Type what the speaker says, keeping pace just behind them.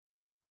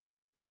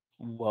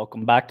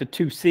Welcome back to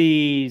Two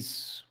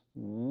C's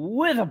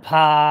with a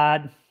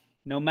pod.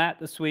 No Matt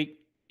this week.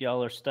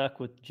 Y'all are stuck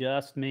with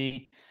just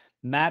me.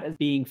 Matt is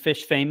being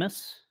fish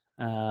famous.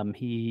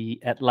 He,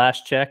 at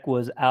last check,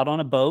 was out on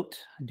a boat.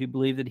 I do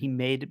believe that he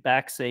made it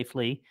back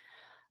safely.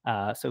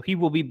 So he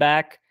will be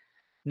back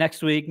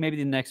next week, maybe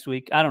the next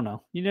week. I don't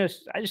know.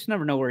 I just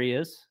never know where he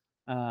is.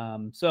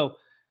 So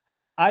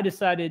I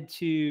decided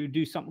to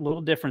do something a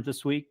little different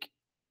this week.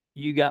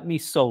 You got me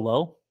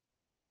solo.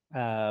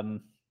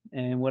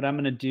 And what I'm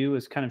going to do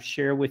is kind of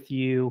share with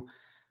you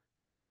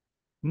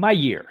my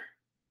year.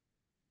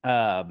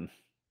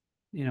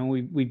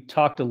 We've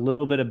talked a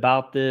little bit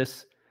about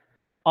this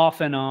off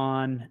and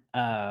on.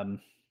 I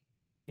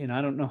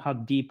don't know how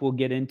deep we'll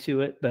get into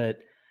it, but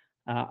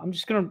I'm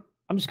just gonna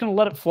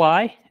let it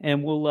fly,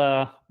 and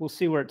we'll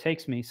see where it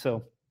takes me.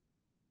 So,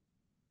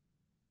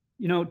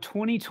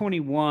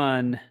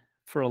 2021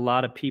 for a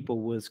lot of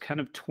people was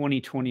kind of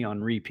 2020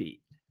 on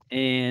repeat,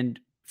 and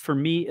for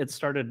me, it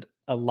started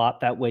a lot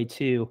that way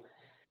too.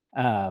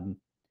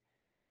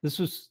 This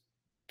was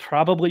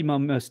probably my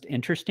most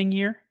interesting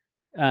year,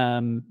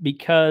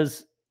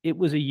 because it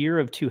was a year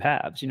of two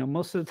halves.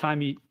 Most of the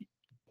time,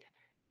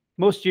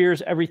 most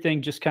years,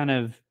 everything just kind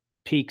of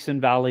peaks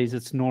and valleys.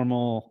 It's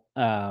normal.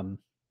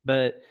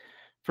 But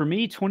for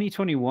me,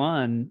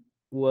 2021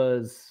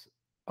 was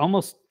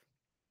almost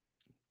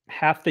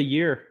half the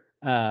year.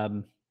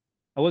 I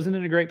wasn't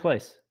in a great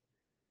place.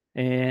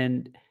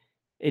 And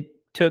it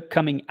took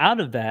coming out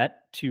of that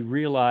to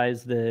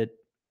realize that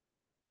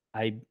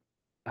I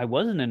I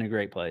wasn't in a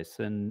great place.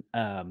 And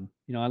I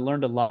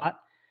learned a lot,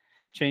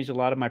 changed a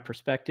lot of my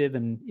perspective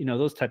and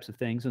those types of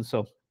things. And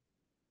so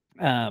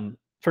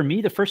for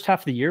me, the first half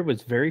of the year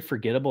was very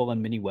forgettable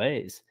in many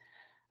ways.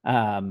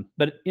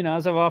 But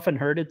as I've often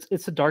heard,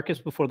 it's the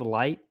darkest before the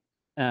light.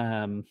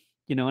 And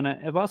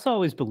I've also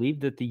always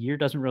believed that the year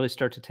doesn't really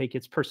start to take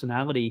its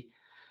personality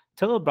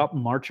till about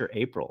March or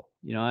April.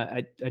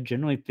 I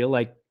generally feel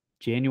like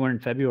January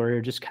and February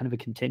are just kind of a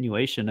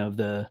continuation of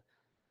the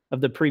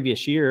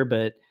previous year,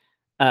 but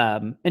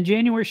and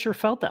January sure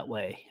felt that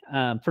way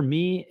for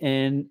me,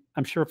 and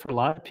I'm sure for a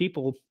lot of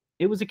people,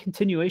 it was a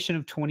continuation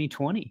of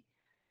 2020.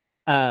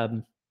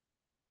 Um,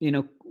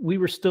 we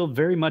were still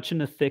very much in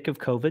the thick of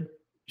COVID,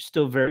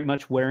 still very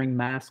much wearing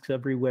masks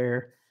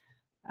everywhere.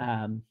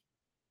 Um,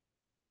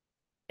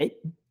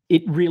 it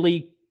it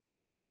really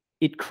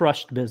it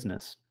crushed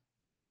business,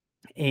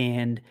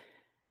 and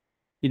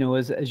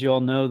as you all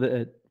know,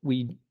 that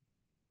we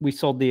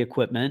sold the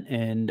equipment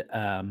and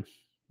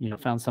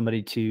found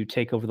somebody to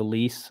take over the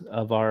lease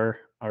of our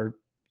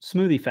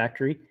smoothie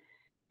factory.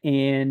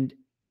 And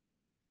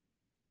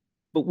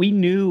but we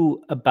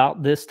knew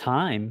about this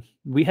time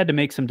we had to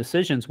make some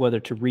decisions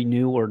whether to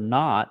renew or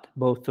not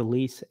both the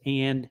lease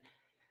and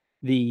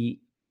the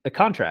the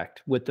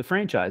contract with the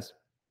franchise.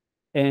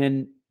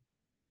 And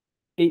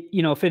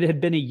if it had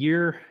been a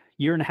year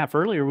and a half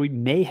earlier, we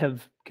may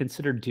have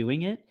considered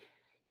doing it.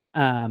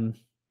 um,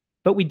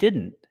 but we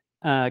didn't.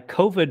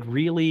 COVID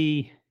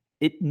really,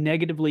 it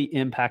negatively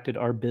impacted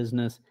our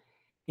business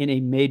in a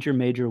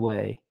major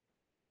way.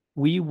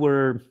 We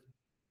were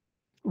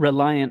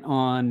reliant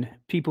on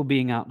people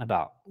being out and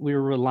about. We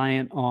were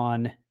reliant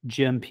on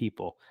gym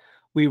people.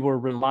 We were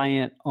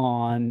reliant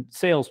on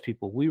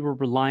salespeople. We were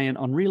reliant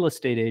on real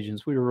estate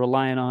agents. We were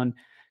reliant on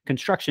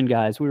construction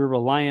guys. We were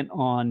reliant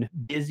on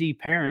busy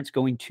parents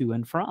going to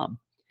and from.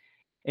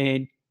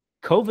 And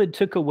COVID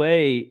took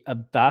away a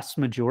vast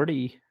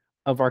majority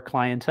of our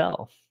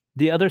clientele.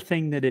 The other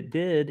thing that it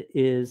did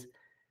is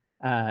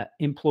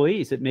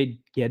employees. It made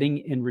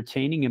getting and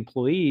retaining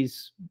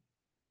employees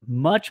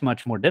much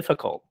more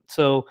difficult.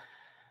 So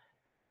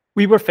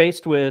we were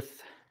faced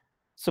with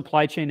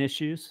supply chain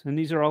issues, and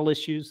these are all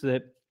issues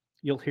that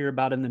you'll hear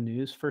about in the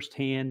news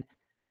firsthand.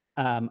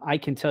 I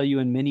can tell you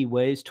in many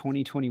ways,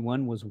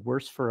 2021 was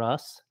worse for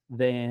us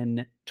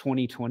than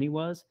 2020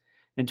 was.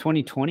 And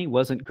 2020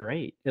 wasn't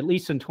great. At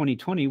least in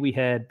 2020, we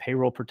had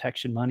payroll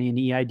protection money and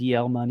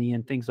EIDL money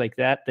and things like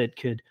that that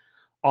could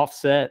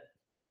offset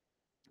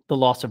the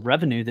loss of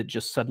revenue that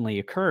just suddenly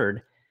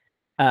occurred.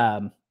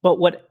 But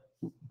what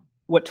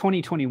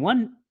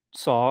 2021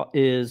 saw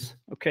is,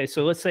 okay,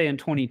 so let's say in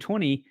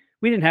 2020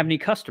 we didn't have any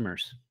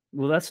customers.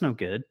 Well, that's no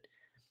good.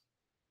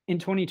 In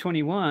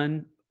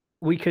 2021,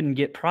 we couldn't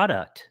get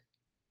product.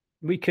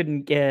 We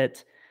couldn't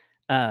get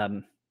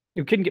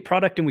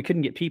product, and we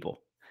couldn't get people.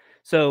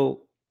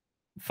 So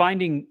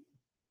finding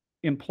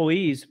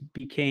employees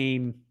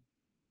became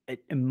a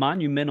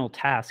monumental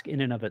task in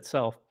and of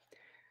itself.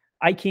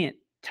 I can't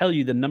tell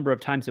you the number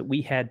of times that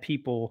we had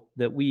people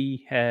that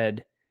we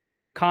had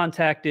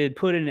contacted,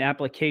 put an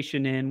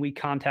application in, we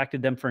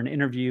contacted them for an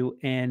interview,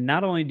 and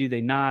not only do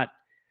they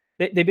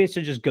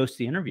basically just ghost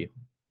the interview.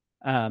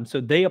 So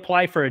they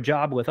apply for a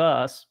job with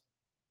us.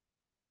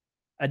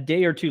 A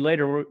day or two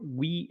later,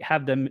 we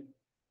have them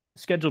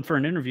scheduled for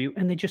an interview,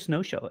 and they just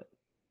no-show it.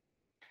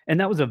 And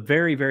that was a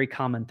very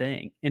common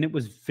thing. And it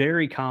was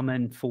very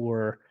common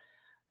for,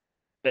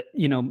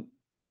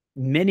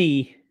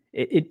 many.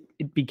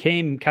 It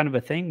became kind of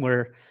a thing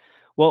where,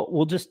 well,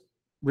 we'll just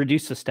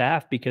reduce the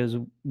staff because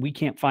we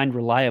can't find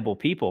reliable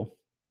people.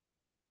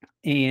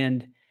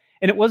 And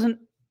it wasn't,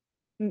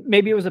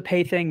 maybe it was a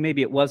pay thing,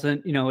 maybe it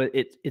wasn't,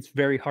 it's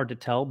very hard to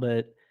tell,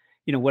 but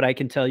what I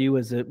can tell you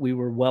is that we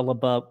were well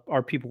above,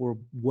 our people were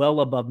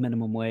well above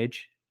minimum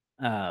wage.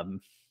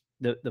 Um,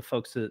 the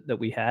folks that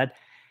we had.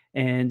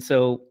 And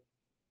so,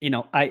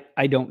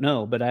 I don't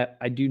know, but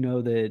I do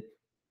know that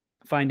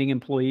finding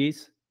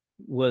employees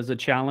was a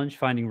challenge,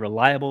 finding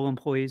reliable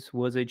employees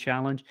was a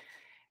challenge,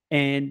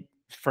 and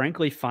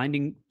frankly,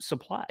 finding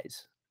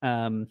supplies.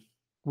 Um,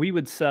 we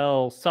would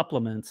sell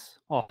supplements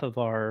off of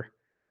our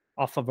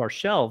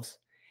shelves,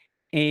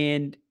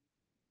 and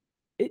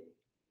it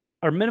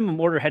our minimum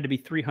order had to be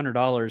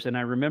 $300. And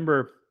I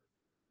remember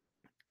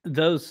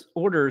those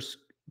orders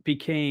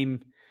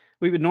became,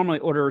 we would normally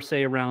order,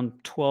 say, around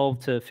 12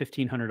 to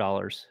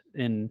 $1,500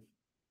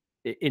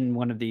 in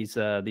one of these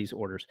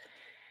orders.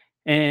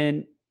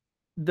 And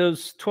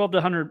those 12 to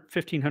 100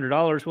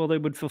 $1,500, well, they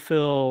would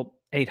fulfill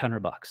 800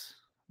 bucks.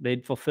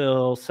 They'd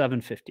fulfill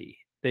 750.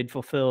 They'd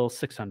fulfill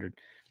 600.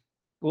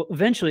 Well,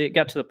 eventually it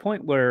got to the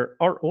point where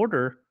our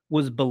order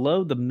was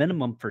below the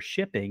minimum for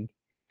shipping.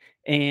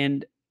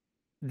 And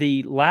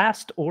the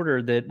last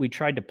order that we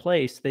tried to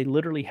place, they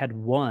literally had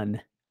one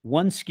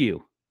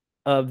SKU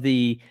of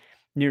the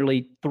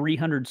nearly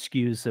 300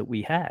 SKUs that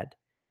we had.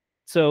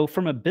 So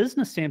from a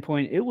business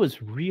standpoint, it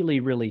was really,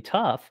 really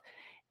tough.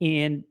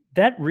 And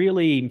that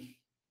really,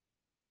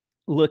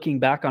 looking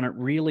back on it,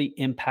 really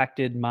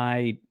impacted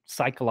my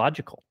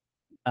psychological.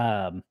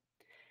 Um,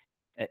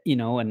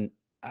 and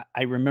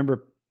I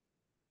remember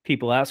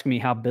people asking me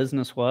how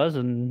business was,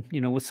 and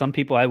with some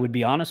people I would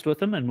be honest with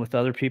them, and with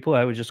other people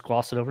I would just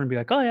gloss it over and be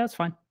like, "Oh yeah, it's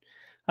fine.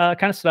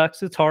 Kind of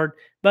sucks. It's hard,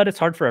 but it's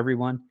hard for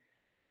everyone."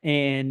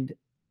 And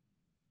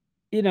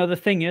the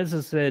thing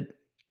is that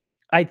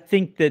I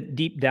think that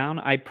deep down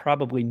I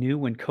probably knew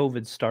when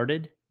COVID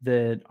started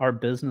that our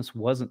business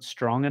wasn't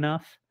strong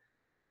enough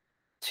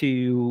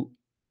to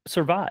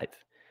survive.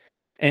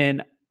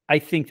 And I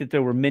think that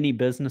there were many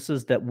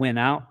businesses that went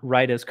out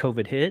right as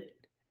COVID hit.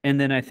 And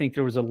then I think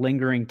there was a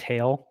lingering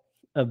tail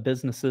of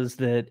businesses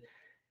that,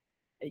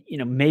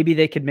 maybe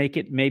they could make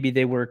it, maybe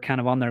they were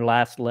kind of on their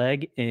last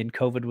leg, and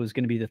COVID was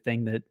going to be the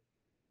thing that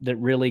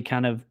really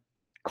kind of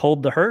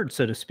culled the herd,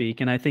 so to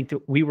speak. And I think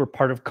that we were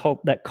part of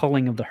that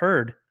culling of the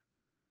herd.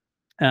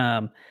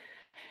 Um,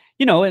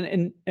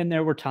 and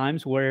there were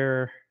times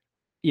where,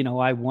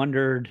 I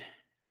wondered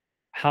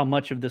how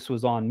much of this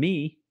was on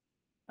me,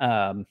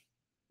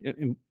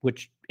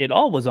 which it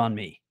all was on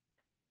me,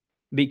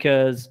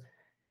 because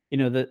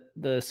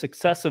the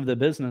success of the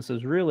business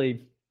is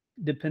really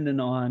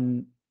dependent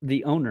on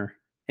the owner.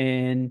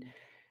 And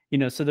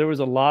so there was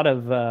a lot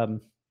of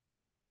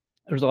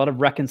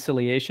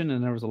reconciliation,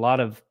 and there was a lot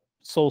of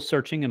soul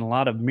searching and a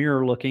lot of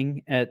mirror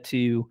looking at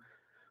to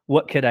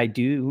what could I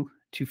do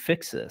to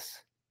fix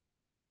this.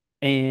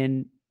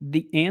 And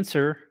the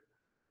answer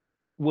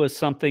was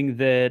something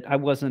that I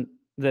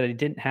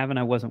didn't have and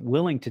I wasn't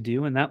willing to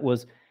do, and that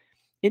was,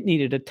 it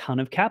needed a ton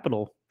of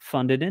capital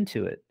funded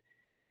into it.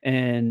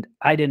 And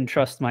I didn't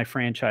trust my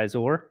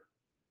franchisor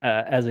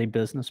as a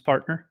business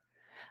partner.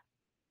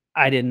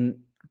 I didn't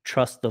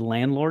trust the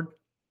landlord.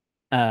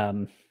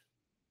 Um,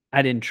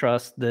 I didn't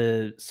trust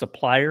the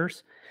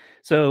suppliers.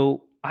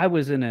 So I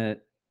was in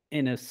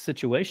a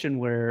situation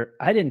where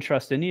I didn't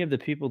trust any of the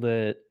people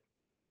that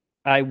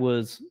I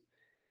was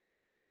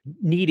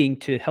needing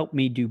to help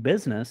me do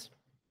business.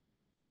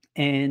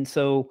 And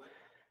so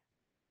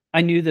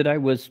I knew that I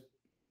was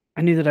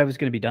going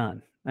to be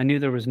done. I knew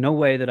there was no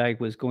way that I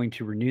was going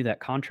to renew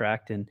that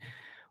contract. And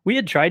we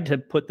had tried to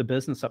put the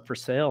business up for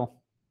sale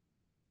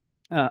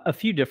a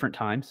few different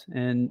times,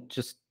 and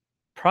just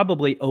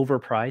probably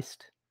overpriced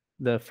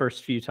the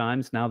first few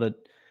times. Now that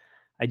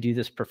I do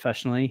this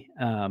professionally,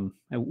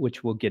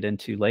 which we'll get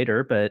into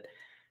later, but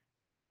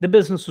the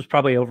business was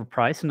probably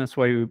overpriced, and that's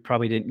why we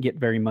probably didn't get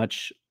very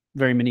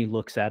many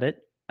looks at it.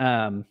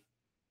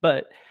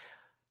 But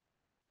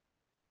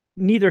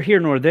neither here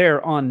nor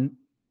there on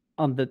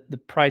the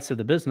price of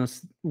the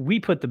business. We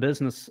put the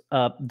business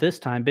up this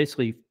time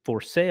basically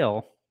for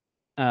sale.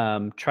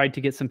 Tried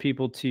to get some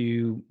people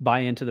to buy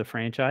into the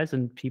franchise,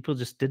 and people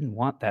just didn't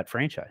want that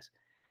franchise.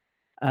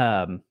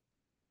 Um,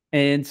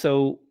 and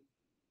so,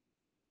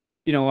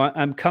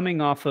 I'm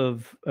coming off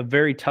of a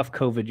very tough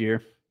COVID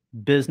year.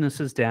 Business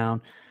is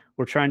down.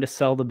 We're trying to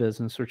sell the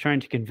business. We're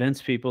trying to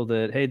convince people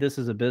that, hey, this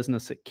is a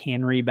business that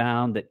can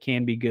rebound, that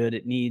can be good.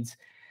 It needs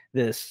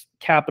this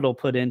capital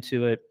put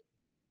into it.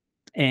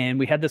 And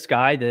we had this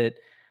guy that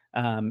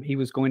he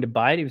was going to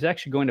buy it. He was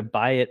actually going to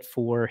buy it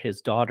for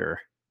his daughter.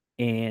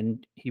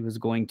 And he was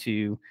going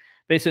to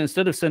basically,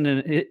 instead of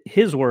sending,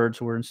 his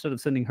words were, instead of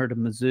sending her to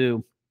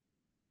Mizzou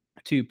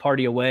to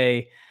party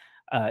away,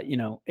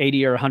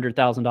 80 or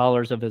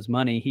 $100,000 of his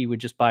money, he would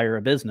just buy her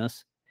a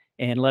business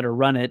and let her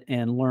run it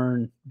and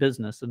learn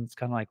business. And it's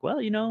kind of like, well,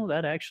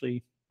 that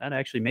actually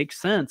makes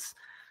sense,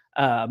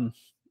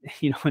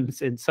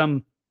 in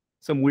some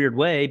weird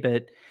way.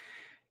 But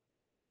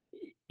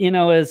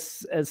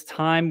as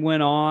time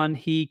went on,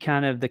 he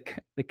kind of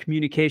the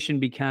communication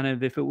be kind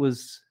of, if it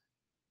was,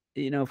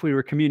 if we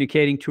were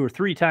communicating 2 or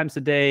 3 times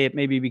a day, it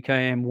maybe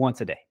became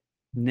once a day.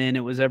 And then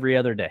it was every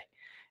other day.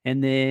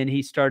 And then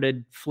he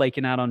started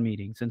flaking out on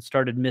meetings and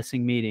started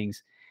missing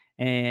meetings.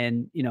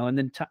 And, and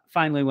then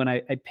finally, when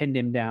I pinned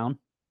him down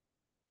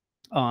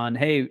on,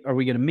 hey, are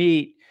we going to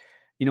meet?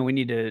 We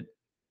need to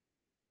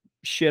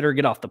shit or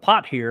get off the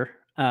pot here.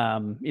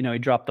 He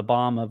dropped the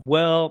bomb of,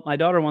 well, my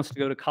daughter wants to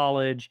go to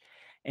college.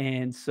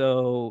 And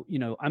so,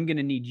 I'm going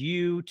to need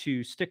you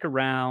to stick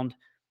around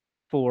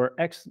for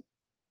X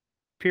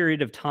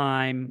period of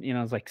time.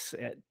 It's like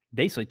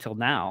basically till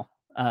now.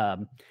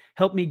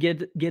 Help me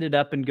get it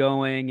up and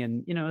going.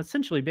 And,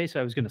 essentially,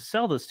 basically, I was going to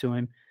sell this to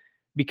him,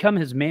 become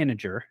his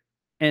manager.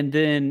 And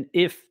then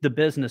if the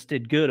business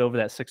did good over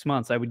that 6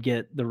 months, I would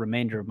get the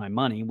remainder of my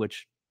money,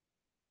 which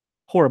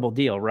horrible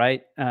deal,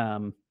 right?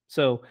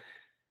 So,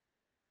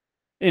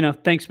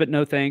 thanks, but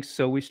no thanks.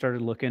 So we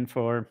started looking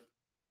for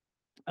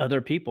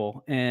other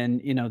people.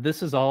 And,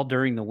 this is all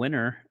during the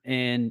winter,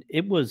 and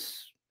it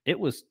was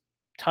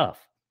tough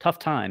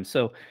time.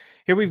 So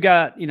here we've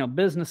got,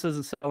 business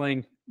isn't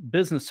selling,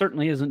 business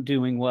certainly isn't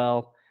doing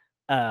well.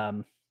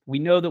 We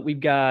know that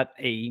we've got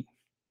a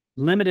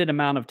limited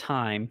amount of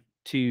time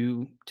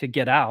to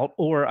get out,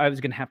 or I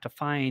was going to have to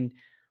find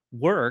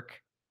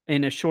work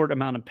in a short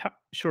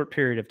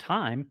period of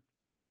time.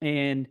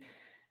 And,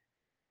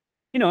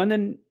 and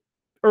then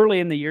early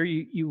in the year,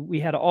 we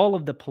had all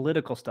of the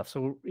political stuff.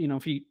 So,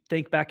 if you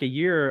think back a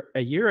year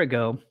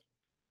ago,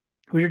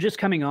 we were just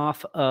coming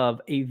off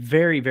of a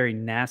very, very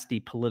nasty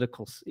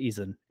political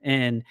season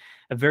and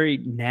a very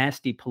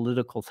nasty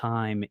political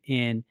time.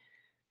 And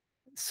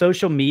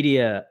social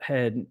media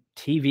had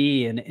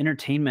TV and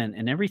entertainment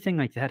and everything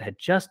like that had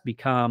just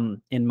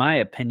become, in my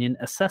opinion,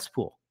 a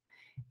cesspool.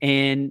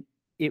 And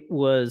it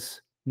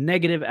was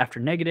negative after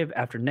negative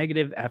after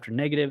negative after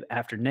negative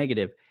after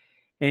negative.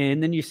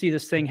 And then you see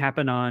this thing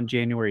happen on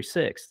January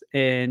 6th,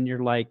 and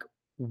you're like,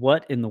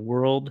 what in the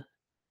world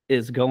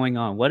is going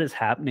on? What is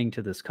happening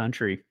to this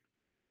country?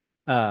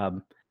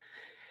 Um,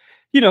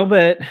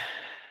 but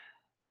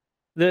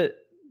the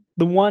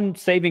one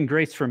saving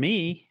grace for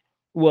me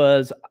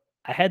was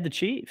I had the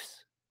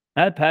Chiefs.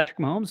 I had Patrick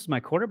Mahomes as my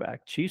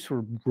quarterback. Chiefs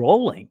were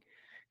rolling,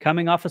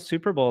 coming off a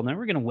Super Bowl, and they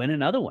were going to win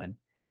another one.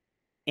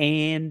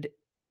 And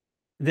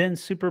then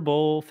Super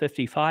Bowl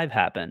 55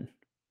 happened.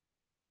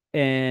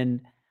 And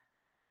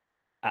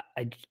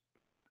I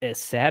as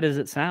sad as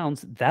it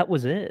sounds, that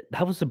was it.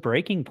 That was the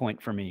breaking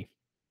point for me.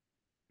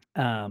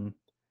 Um,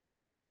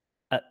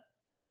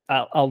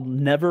 I'll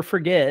never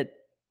forget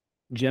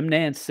Jim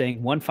Nantz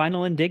saying one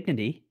final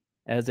indignity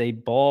as a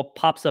ball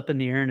pops up in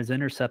the air and is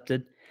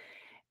intercepted,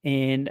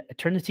 and I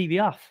turned the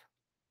TV off.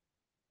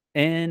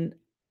 And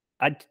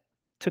I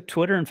took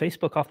Twitter and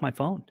Facebook off my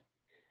phone,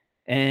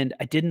 and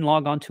I didn't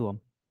log on to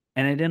them,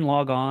 and I didn't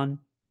log on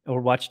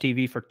or watch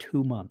TV for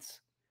 2 months.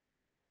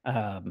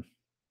 Um,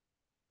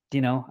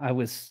 I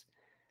was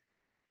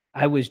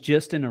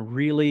just in a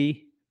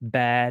really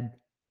bad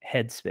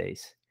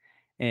headspace,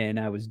 and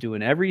I was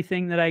doing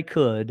everything that I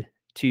could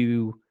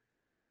to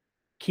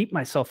keep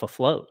myself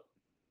afloat.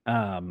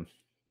 Um,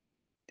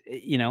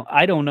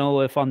 I don't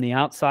know if on the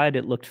outside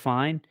it looked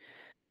fine.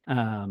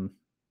 Um,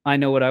 I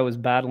know what I was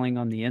battling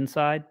on the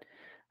inside.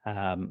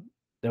 Um,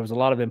 there was a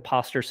lot of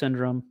imposter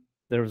syndrome.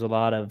 There was a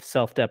lot of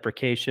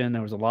self-deprecation.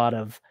 There was a lot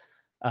of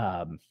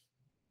um,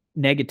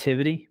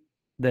 negativity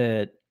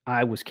that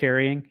I was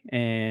carrying,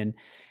 and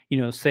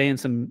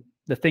saying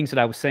the things that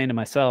I was saying to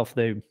myself.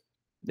 I've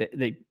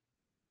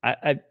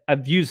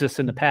used this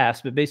in the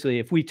past, but basically,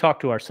 if we talk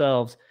to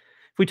ourselves,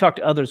 if we talk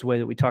to others the way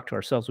that we talk to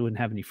ourselves, we wouldn't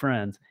have any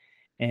friends.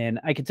 And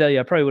I can tell you,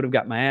 I probably would have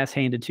got my ass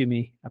handed to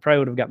me. I probably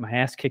would have got my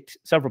ass kicked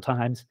several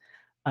times.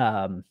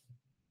 Um,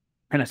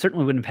 and I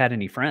certainly wouldn't have had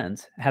any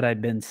friends had I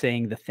been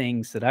saying the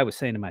things that I was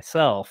saying to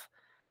myself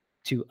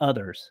to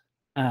others.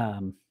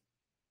 But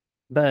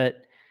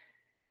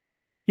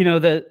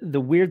the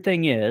weird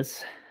thing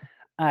is,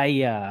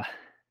 I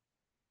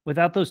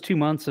without those 2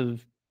 months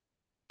of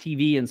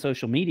TV and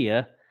social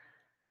media,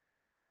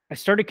 I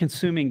started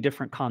consuming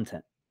different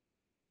content,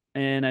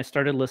 and I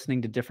started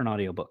listening to different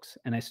audiobooks,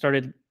 and I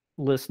started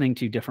listening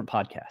to different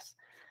podcasts.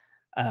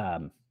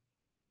 Um,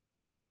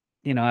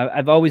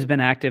 I've always been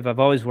active. I've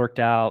always worked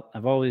out.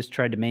 I've always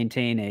tried to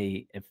maintain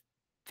a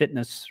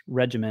fitness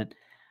regimen.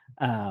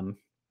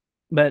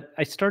 But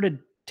I started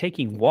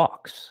taking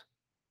walks,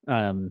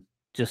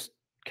 just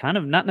kind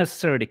of not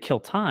necessarily to kill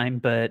time,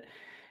 but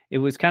it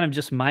was kind of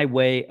just my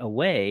way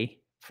away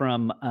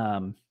from,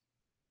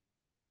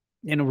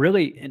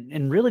 really,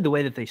 and really the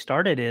way that they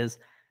started is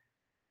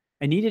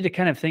I needed to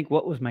kind of think,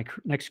 what was my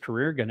next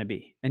career going to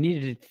be? I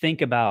needed to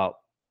think about,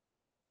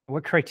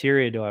 what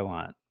criteria do I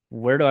want?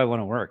 Where do I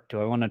want to work?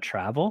 Do I want to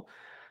travel?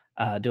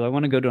 Do I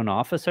want to go to an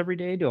office every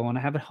day? Do I want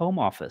to have a home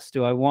office?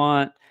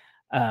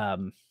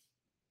 Um,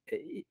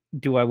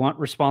 do I want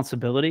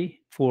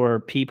responsibility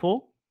for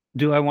people?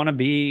 Do I want to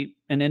be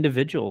an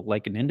individual,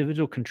 like an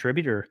individual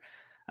contributor?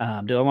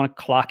 Do I want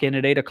to clock in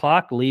at 8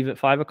 o'clock, leave at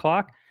 5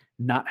 o'clock?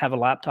 not have a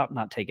laptop,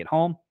 not take it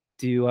home?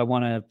 Do I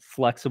want a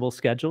flexible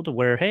schedule to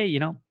where, hey,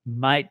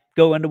 might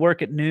go into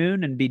work at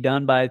noon and be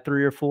done by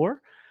 3 or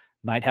 4,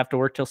 might have to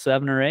work till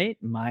 7 or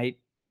 8, might,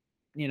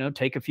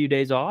 take a few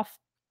days off.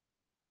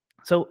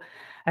 So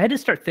I had to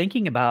start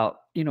thinking about,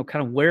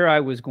 kind of where I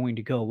was going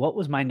to go. What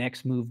was my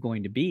next move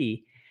going to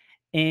be?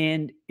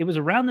 And it was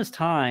around this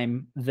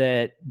time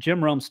that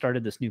Jim Rome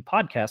started this new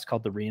podcast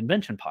called the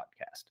Reinvention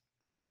Podcast.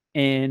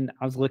 And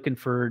I was looking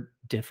for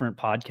different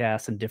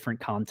podcasts and different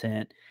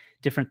content,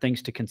 different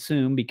things to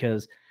consume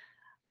because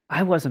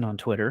I wasn't on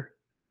Twitter.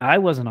 I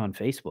wasn't on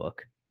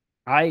Facebook.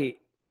 I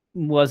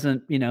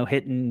wasn't,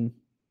 hitting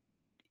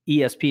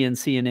ESPN,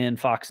 CNN,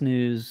 Fox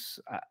News,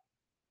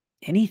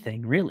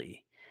 anything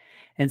really.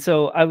 And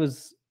so I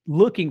was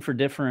looking for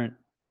different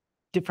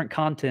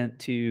content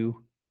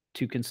to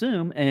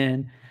consume,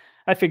 and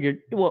I figured,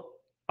 well,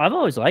 I've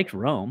always liked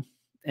Rome,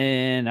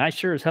 and I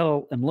sure as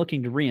hell am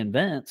looking to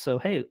reinvent. So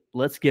hey,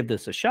 let's give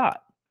this a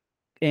shot.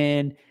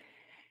 And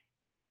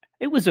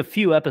it was a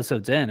few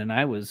episodes in, and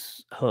I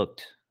was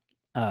hooked.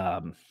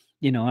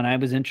 And I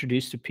was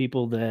introduced to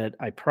people that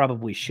I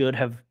probably should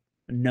have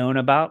known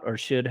about or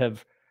should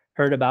have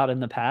heard about in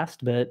the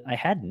past, but I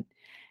hadn't.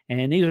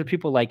 And these are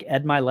people like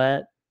Ed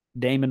Milet,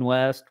 Damon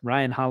West,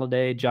 Ryan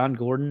Holiday, John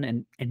Gordon,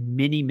 and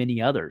many,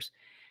 many others.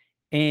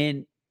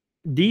 And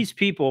these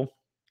people,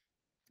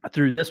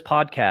 through this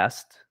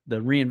podcast, the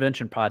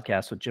Reinvention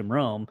Podcast with Jim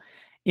Rome,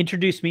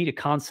 introduced me to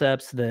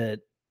concepts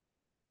that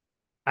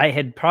I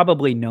had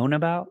probably known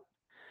about,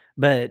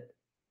 but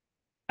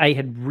I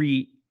had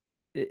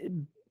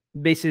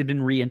basically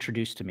been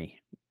reintroduced to me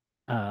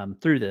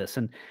through this.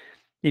 And,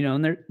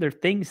 and there are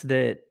things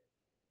that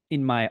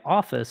in my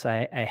office,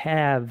 I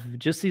have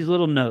just these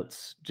little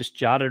notes just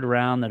jotted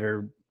around that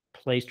are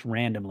placed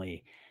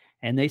randomly.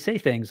 And they say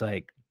things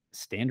like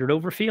standard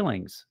over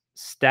feelings,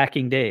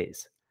 stacking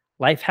days,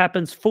 life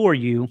happens for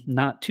you,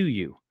 not to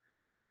you.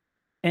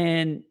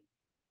 And,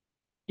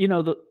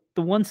 the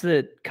ones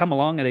that come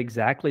along at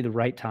exactly the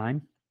right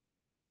time,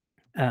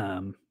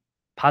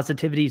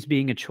 positivity is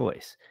being a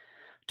choice,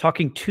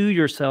 talking to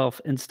yourself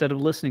instead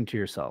of listening to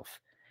yourself.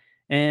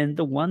 And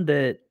the one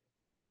that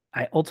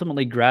I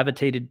ultimately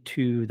gravitated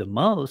to the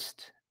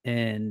most,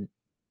 and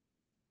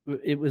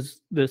it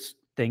was this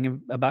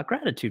thing about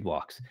gratitude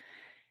walks.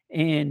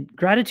 And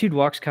gratitude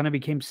walks kind of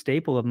became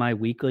staple of my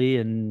weekly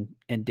and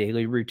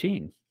daily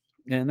routine.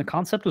 And the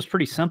concept was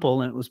pretty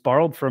simple, and it was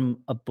borrowed from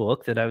a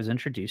book that I was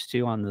introduced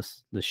to on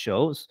this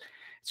show. It's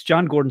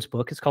John Gordon's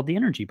book. It's called The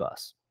Energy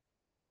Bus.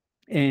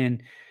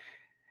 And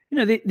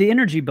the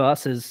Energy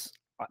Bus is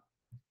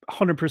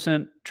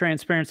 100%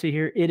 transparency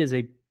here. It is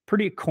a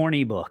pretty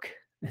corny book.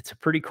 It's a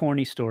pretty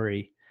corny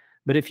story.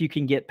 But if you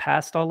can get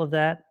past all of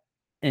that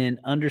and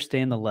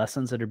understand the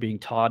lessons that are being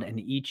taught in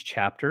each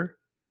chapter,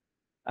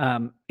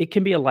 it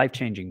can be a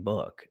life-changing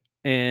book.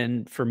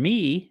 And for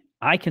me,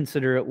 I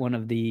consider it one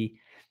of the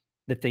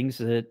things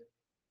that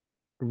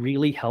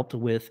really helped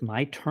with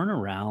my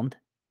turnaround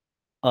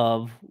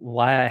of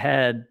why I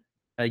had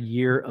a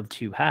year of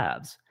two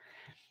halves.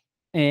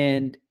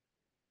 And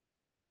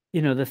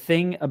the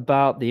thing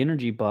about the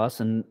Energy Bus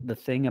and the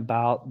thing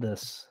about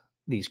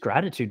these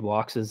gratitude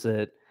walks is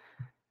that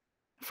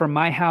from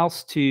my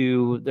house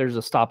to there's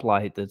a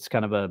stoplight that's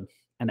kind of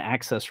an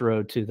access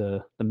road to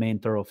the main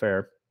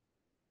thoroughfare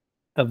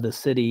of the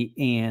city.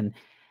 And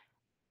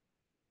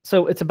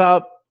so it's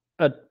about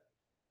a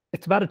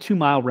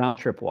 2-mile round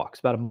trip walk. It's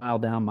about a mile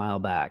down, mile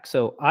back.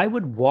 So I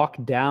would walk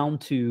down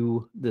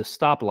to the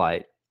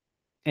stoplight,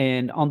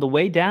 and on the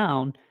way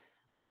down,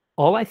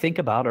 all I think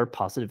about are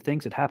positive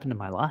things that happened in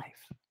my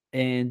life.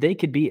 And they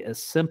could be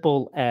as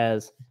simple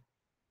as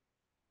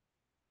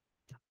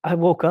I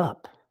woke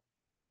up.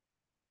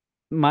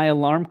 My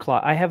alarm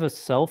clock, I have a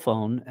cell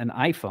phone, an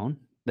iPhone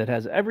that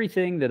has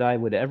everything that I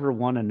would ever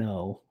want to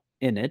know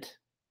in it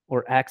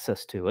or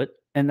access to it.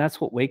 And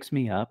that's what wakes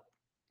me up.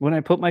 When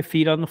I put my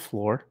feet on the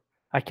floor,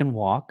 I can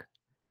walk.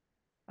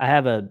 I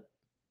have a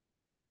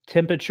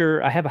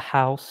temperature. I have a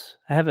house.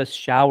 I have a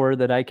shower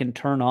that I can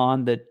turn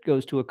on that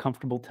goes to a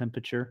comfortable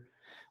temperature.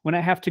 When I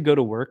have to go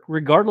to work,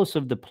 regardless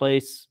of the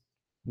place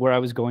where I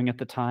was going at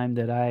the time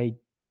that I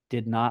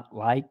did not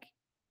like,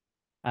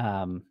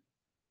 um,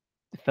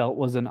 felt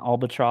was an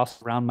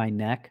albatross around my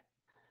neck,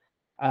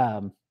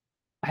 um,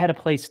 I had a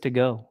place to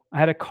go. I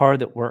had a car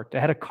that worked.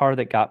 I had a car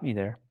that got me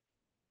there.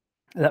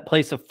 That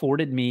place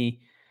afforded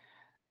me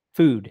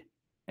food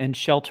and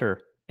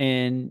shelter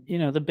and,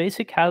 the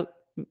basic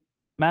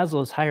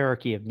Maslow's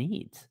hierarchy of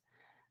needs.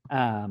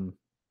 Um,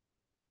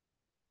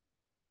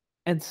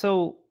 and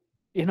so,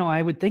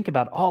 I would think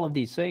about all of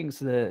these things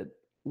that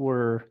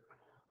were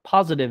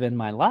positive in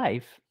my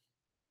life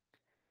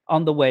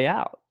on the way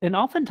out. And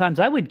oftentimes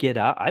I would get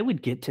out, I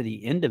would get to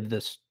the end of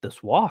this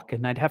walk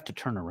and I'd have to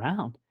turn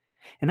around.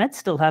 And I'd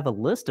still have a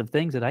list of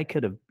things that I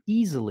could have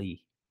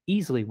easily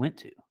went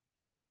to.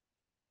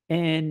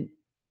 And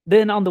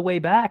then on the way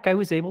back, I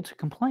was able to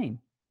complain.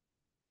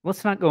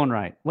 What's not going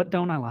right? What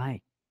don't I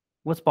like?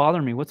 What's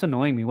bothering me? What's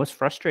annoying me? What's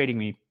frustrating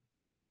me?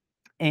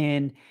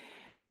 And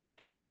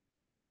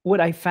what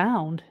I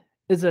found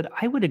is that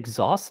I would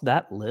exhaust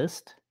that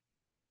list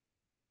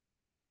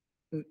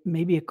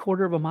maybe a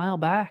quarter of a mile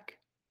back.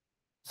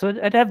 So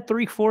I'd have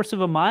 3/4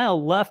 of a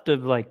mile left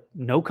of like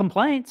no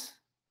complaints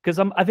because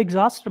I've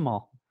exhausted them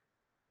all.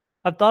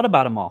 I've thought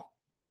about them all.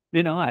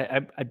 You know,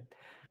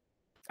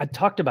 I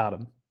talked about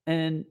them,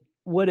 and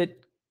what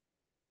it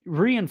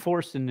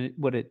reinforced and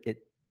what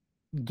it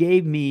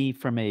gave me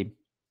from a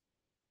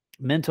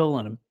mental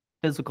and a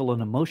physical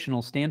and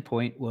emotional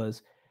standpoint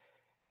was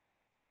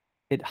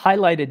it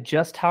highlighted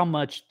just how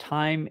much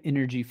time,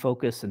 energy,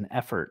 focus, and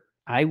effort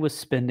I was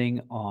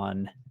spending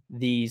on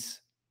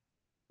these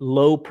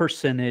low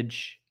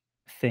percentage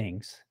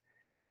things,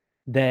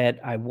 that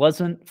I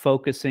wasn't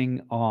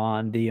focusing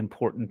on the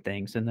important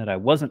things and that I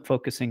wasn't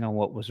focusing on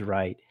what was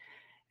right.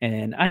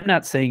 And I'm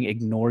not saying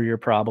ignore your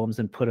problems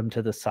and put them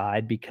to the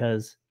side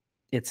because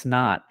it's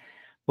not.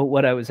 But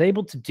what I was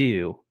able to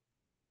do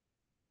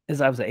is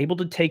I was able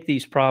to take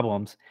these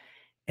problems,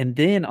 and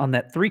then on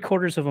that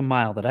 3/4 of a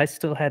mile that I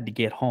still had to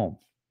get home,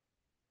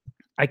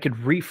 I could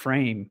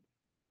reframe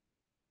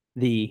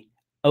the,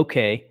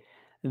 okay,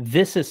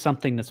 this is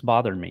something that's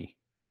bothered me.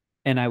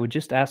 And I would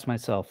just ask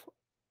myself,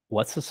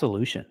 what's the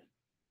solution?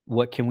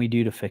 What can we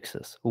do to fix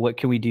this? What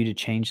can we do to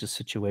change the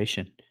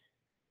situation?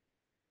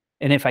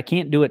 And if I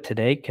can't do it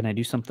today, can I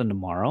do something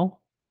tomorrow?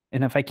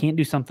 And if I can't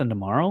do something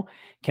tomorrow,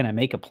 can I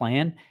make a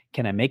plan?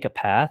 Can I make a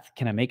path?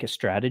 Can I make a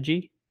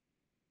strategy?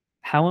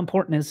 How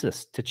important is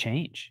this to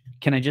change?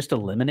 Can I just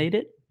eliminate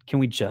it? Can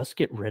we just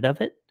get rid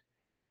of it?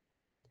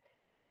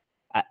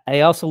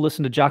 I also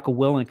listen to Jocko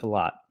Willink a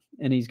lot,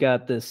 and he's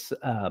got this.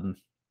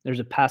 There's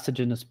a passage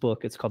in this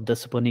book. It's called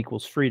 "Discipline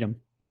Equals Freedom,"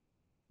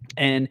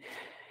 and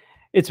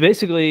it's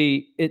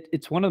basically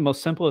it's one of the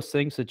most simplest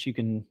things that you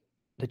can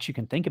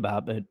think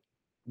about, but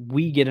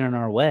we get in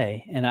our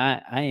way. And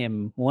I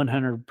am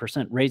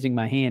 100% raising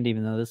my hand,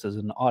 even though this is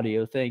an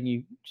audio thing.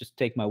 You just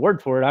take my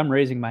word for it. I'm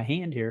raising my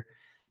hand here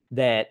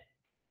that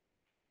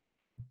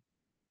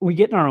we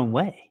get in our own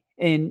way.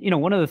 And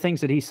one of the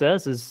things that he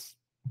says is,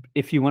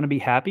 if you want to be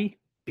happy,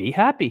 be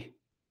happy.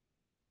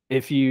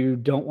 If you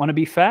don't want to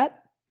be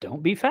fat,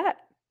 don't be fat.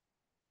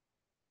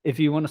 If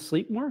you want to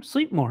sleep more,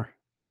 sleep more.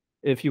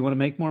 If you want to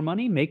make more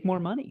money, make more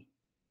money.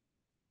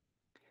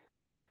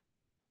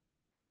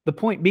 The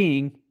point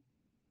being,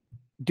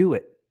 do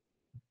it.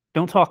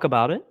 Don't talk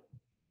about it.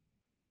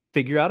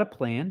 Figure out a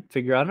plan,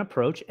 figure out an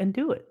approach, and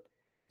do it.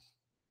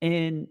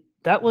 And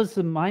that was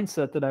the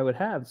mindset that I would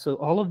have. So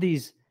all of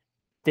these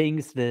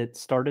things that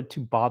started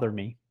to bother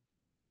me,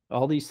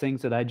 all these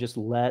things that I just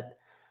let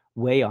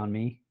weigh on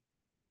me,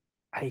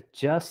 I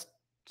just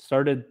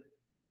started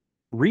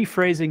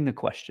rephrasing the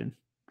question.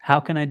 How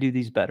can I do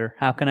these better?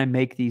 How can I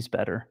make these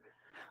better?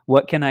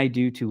 What can I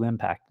do to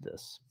impact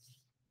this?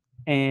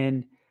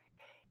 And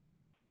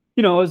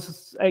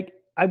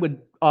I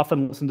would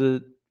often listen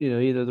to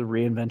either the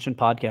Reinvention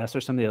podcast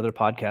or some of the other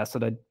podcasts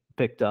that I'd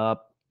picked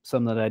up,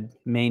 some that I'd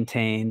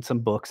maintained, some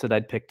books that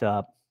I'd picked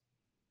up,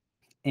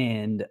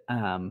 and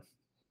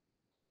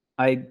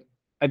I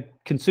I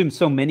consumed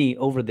so many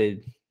over the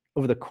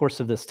course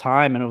of this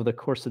time and over the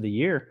course of the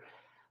year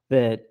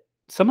that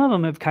some of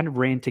them have kind of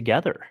ran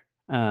together.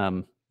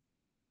 Um,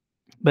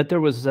 but there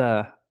was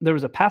a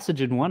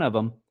passage in one of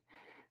them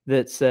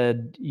that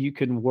said you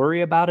can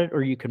worry about it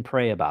or you can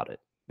pray about it,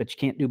 but you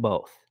can't do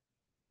both.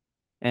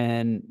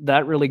 And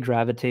that really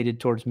gravitated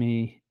towards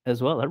me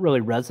as well. That really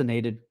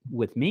resonated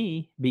with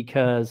me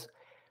because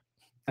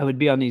I would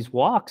be on these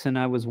walks and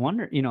I was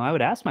wondering, I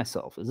would ask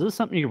myself, is this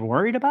something you're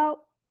worried about?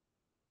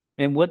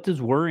 And what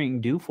does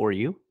worrying do for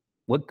you?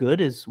 What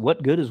good is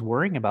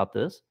worrying about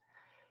this?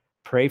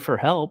 Pray for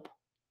help.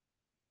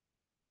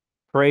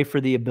 Pray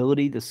for the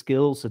ability, the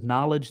skills, the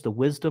knowledge, the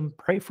wisdom.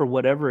 Pray for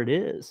whatever it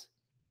is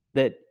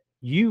that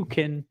you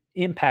can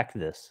impact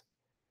this.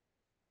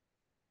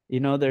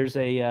 There's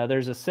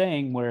a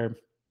saying where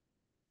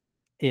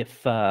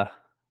if uh,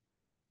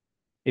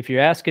 if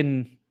you're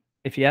asking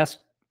if you ask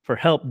for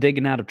help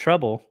digging out of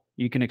trouble,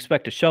 you can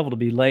expect a shovel to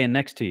be laying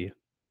next to you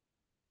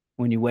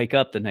when you wake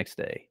up the next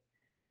day.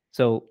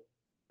 So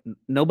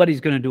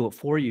nobody's going to do it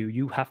for you.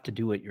 You have to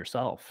do it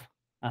yourself.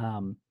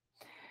 Um,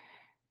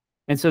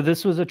 and so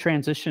this was a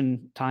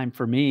transition time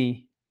for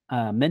me,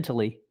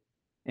 mentally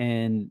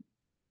and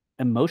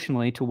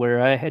emotionally, to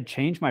where I had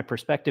changed my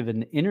perspective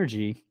and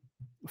energy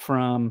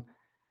from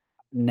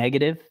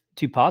negative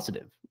to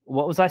positive.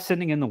 What was I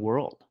sending in the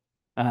world?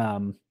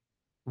 Um,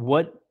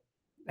 what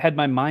had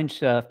my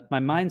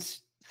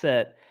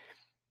mindset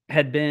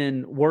had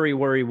been worry,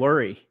 worry,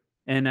 worry,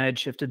 and I had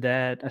shifted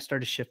that. I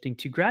started shifting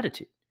to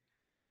gratitude,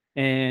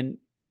 and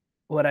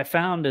what I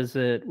found is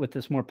that with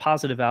this more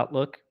positive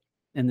outlook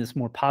and this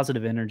more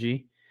positive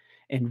energy,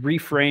 and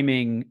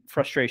reframing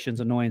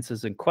frustrations,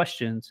 annoyances, and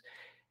questions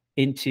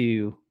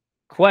into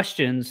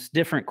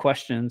different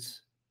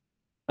questions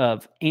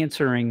of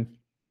answering,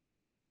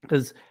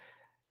 because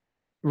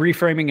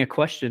reframing a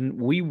question,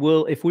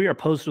 if we are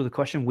posed with a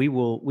question, we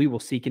will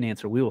seek an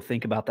answer. We will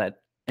think about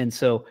that. And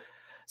so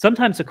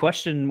sometimes the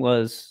question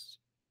was,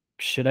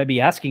 should I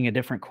be asking a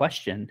different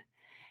question?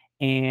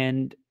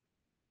 And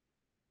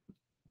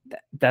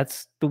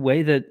that's the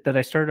way that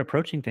I started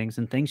approaching things,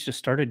 and things just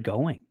started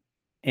going.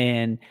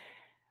 And,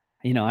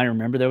 I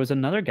remember there was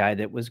another guy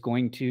that was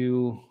going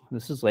to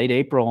this is late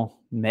April,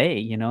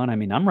 May, and I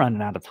mean, I'm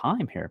running out of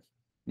time here.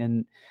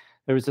 And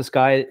there was this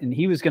guy, and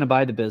he was gonna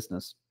buy the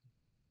business.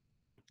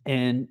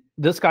 And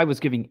this guy was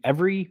giving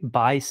every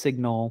buy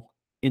signal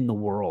in the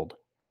world.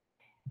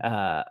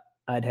 Uh,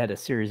 I'd had a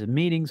series of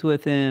meetings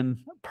with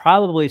him,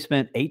 probably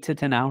spent 8 to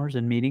 10 hours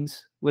in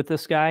meetings with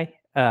this guy,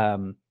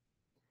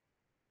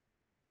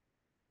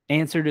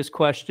 answered his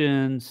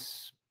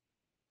questions,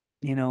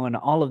 and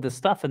all of this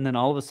stuff. And then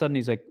all of a sudden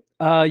he's like,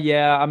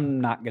 yeah, I'm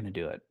not gonna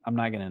do it. I'm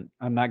not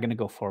gonna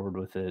go forward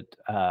with it.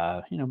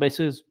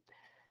 Basically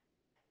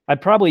I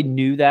probably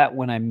knew that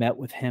when I met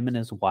with him and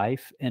his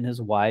wife,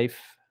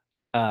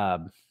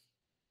 um,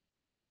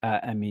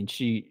 I mean,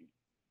 she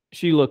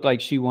looked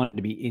like she wanted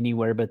to be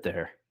anywhere but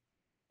there.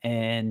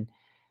 And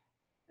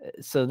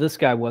so this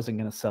guy wasn't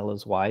gonna sell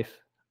his wife,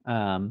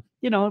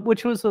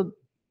 which was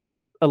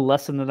a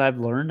lesson that I've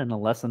learned, and a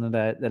lesson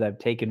that I've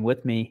taken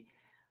with me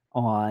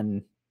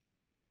on,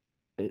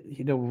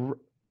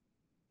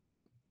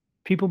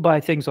 people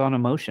buy things on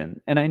emotion,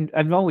 and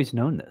I've always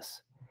known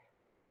this.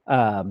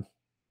 Um,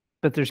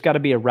 but there's gotta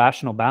be a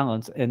rational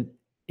balance, and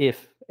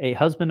if a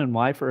husband and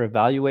wife are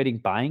evaluating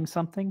buying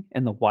something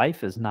and the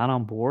wife is not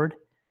on board,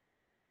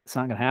 it's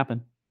not gonna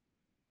happen.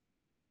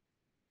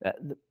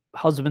 The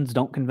husbands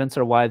don't convince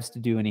their wives to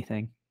do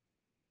anything.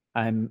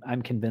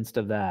 I'm convinced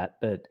of that.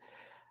 But,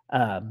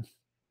 um,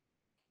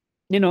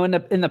 in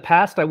the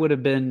past, I would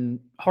have been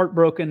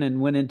heartbroken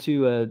and went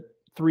into a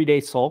 3-day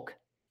sulk.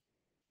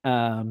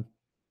 Um,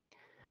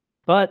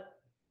 but,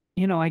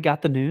 I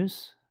got the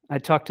news. I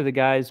talked to the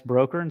guy's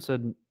broker and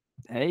said,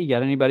 "Hey, you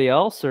got anybody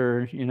else?"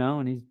 And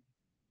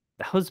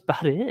that was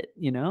about it,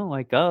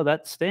 like, "Oh,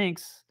 that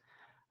stinks.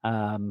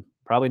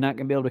 Probably not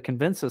gonna be able to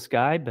convince this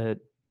guy, but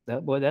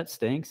that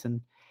stinks."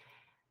 And,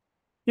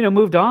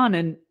 moved on.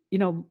 And,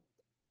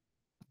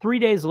 3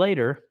 days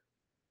later,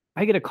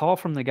 I get a call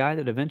from the guy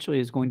that eventually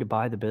is going to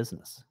buy the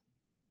business.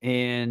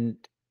 And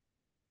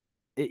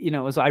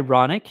it was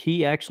ironic.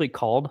 He actually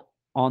called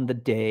on the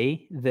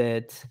day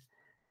that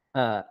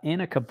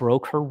Annika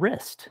broke her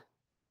wrist.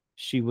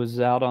 She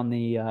was out on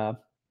the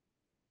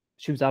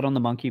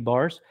monkey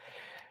bars,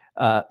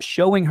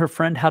 showing her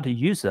friend how to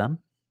use them.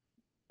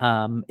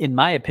 In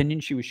my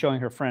opinion, she was showing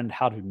her friend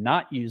how to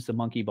not use the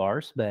monkey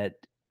bars, but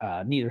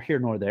neither here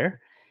nor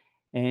there.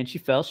 And she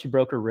fell. She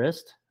broke her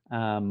wrist.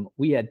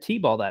 We had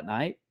t-ball that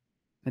night,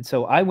 and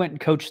so I went and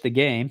coached the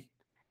game.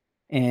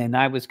 And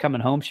I was coming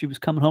home. She was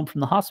coming home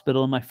from the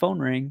hospital, and my phone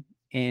rang,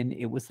 and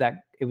it was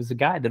the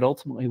guy that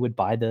ultimately would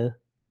buy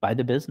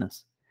the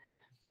business.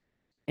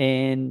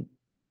 And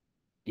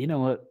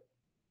what?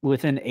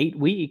 Within 8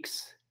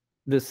 weeks,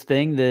 this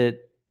thing that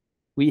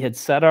we had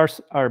set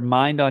our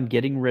mind on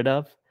getting rid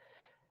of,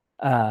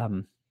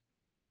 um,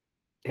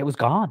 it was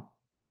gone.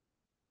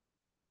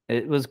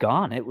 It was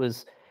gone. It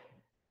was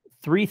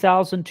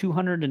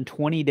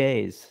 3,220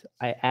 days.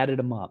 I added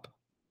them up,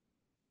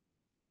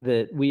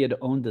 that we had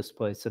owned this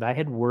place, that I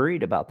had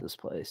worried about this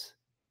place,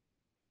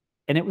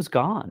 and it was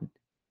gone.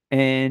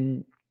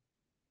 And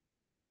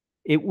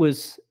it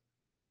was,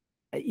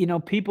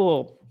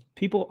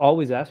 people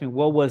always ask me,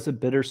 "Well, was it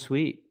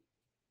bittersweet?"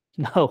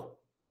 No,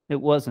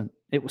 it wasn't.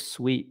 It was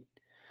sweet.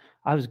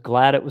 I was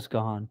glad it was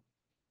gone.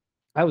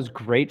 I was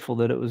grateful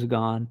that it was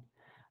gone.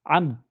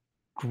 I'm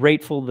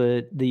grateful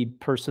that the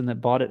person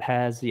that bought it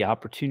has the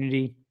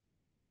opportunity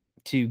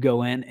to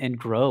go in and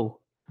grow.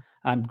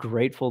 I'm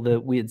grateful that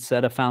we had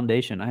set a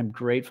foundation. I'm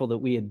grateful that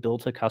we had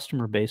built a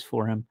customer base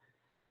for him.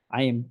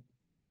 I am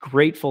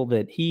grateful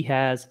that he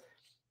has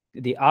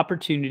the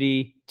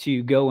opportunity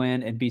to go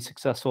in and be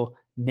successful,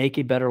 make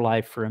a better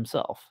life for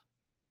himself.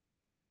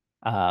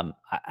 I'm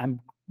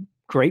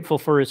grateful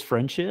for his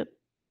friendship.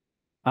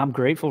 I'm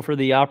grateful for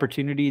the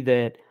opportunity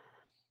that,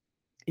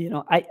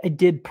 I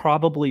did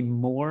probably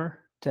more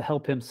to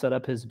help him set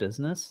up his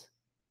business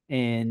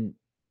and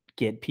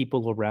get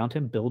people around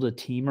him, build a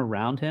team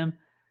around him,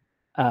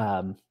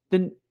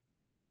 than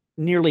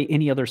nearly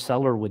any other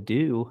seller would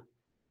do.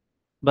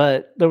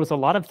 But there was a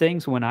lot of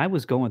things when I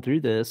was going through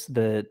this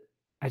that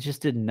I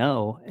just didn't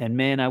know. And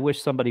man, I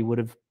wish somebody would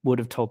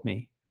have told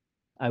me.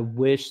 I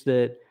wish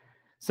that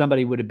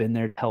somebody would have been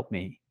there to help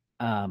me.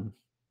 Um,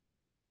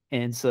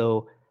 and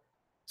so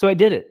I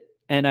did it.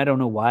 And I don't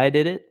know why I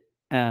did it.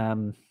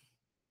 Um,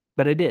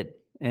 but I did.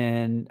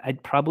 And I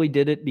probably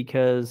did it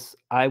because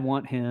I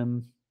want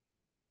him,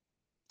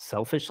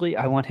 selfishly,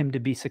 I want him to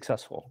be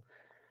successful.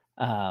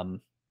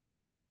 Um,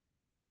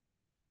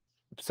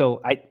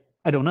 so I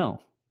don't know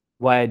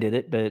why I did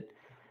it, but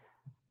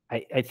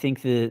I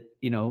think that,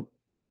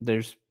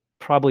 there's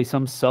probably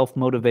some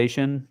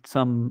self-motivation,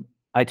 some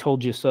 "I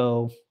told you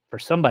so" for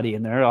somebody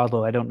in there,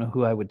 although I don't know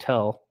who I would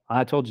tell.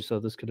 "I told you so,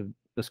 this could have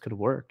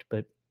worked."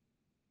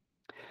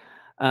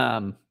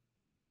 Um,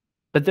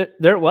 but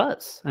there it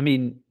was. I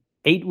mean,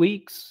 8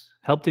 weeks,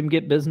 helped him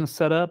get business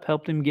set up,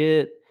 helped him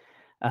get,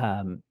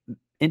 um,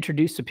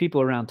 introduced to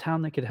people around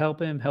town that could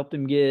help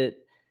him get,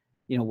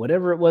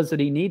 whatever it was that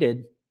he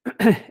needed.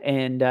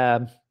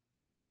 and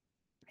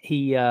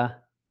he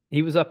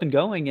he was up and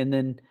going. And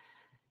then,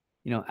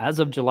 as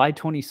of July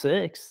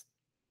 26th,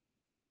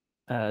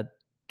 uh,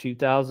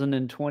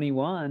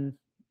 2021,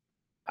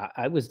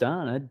 I was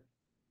done. I'd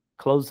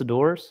closed the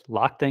doors,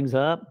 locked things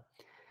up.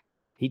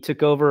 He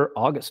took over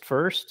August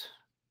 1st,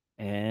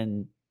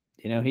 and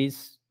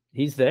he's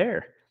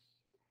there.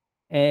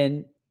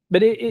 And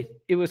but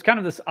it was kind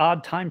of this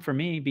odd time for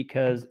me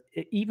because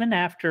even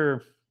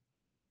after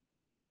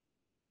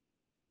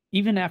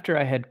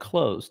I had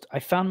closed, I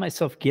found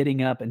myself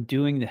getting up and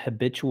doing the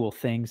habitual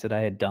things that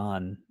I had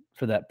done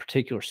for that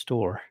particular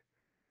store.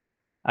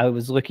 I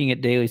was looking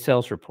at daily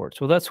sales reports.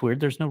 Well, that's weird.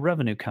 There's no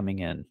revenue coming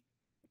in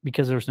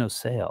because there's no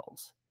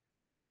sales.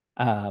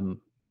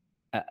 Um,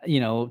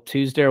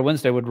 Tuesday or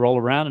Wednesday would roll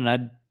around and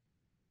I'd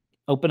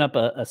open up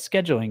a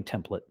scheduling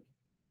template.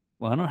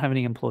 Well, I don't have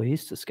any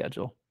employees to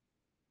schedule.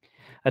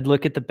 I'd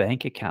look at the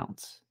bank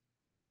accounts.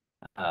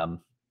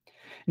 Um,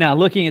 Now,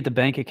 looking at the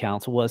bank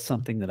accounts was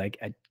something that I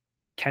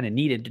kind of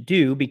needed to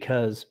do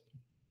because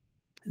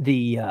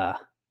the uh,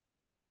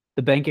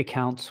 the bank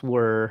accounts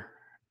were.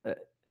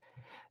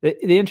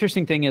 The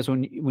interesting thing is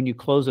when you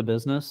close a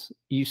business,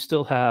 you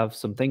still have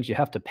some things you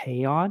have to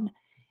pay on,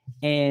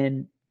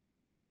 and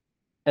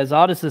as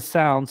odd as this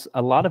sounds,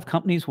 a lot of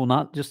companies will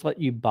not just let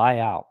you buy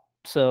out.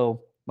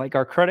 So, like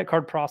our credit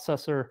card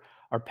processor,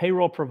 our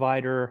payroll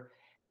provider,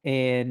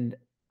 and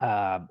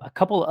a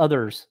couple of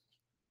others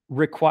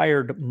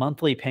required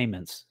monthly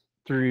payments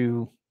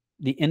through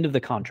the end of the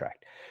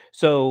contract.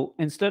 So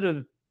instead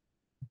of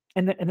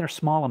and they're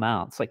small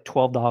amounts, like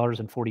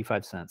 $12.45,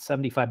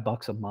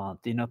 $75 a month,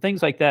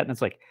 things like that. And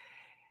it's like,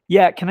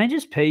 yeah, can I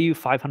just pay you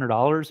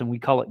 $500 and we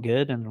call it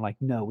good? And they're like,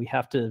 no, we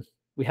have to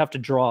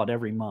draw it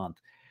every month.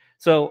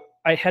 So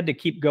I had to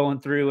keep going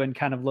through and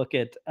kind of look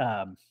at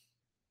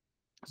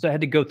so I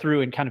had to go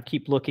through and kind of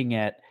keep looking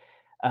at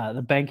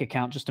the bank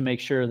account just to make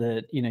sure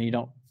that you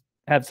don't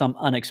have some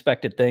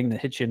unexpected thing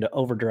that hits you into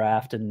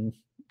overdraft, and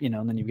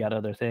then you've got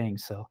other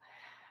things. So,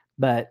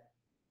 but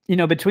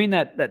between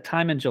that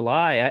time in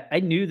July, I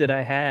knew that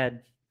I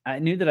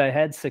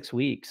had 6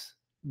 weeks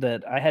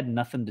that I had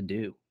nothing to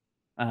do,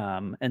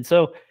 and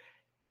so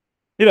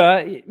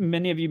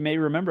many of you may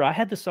remember I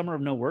had the summer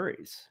of no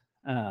worries.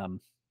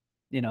 Um,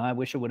 I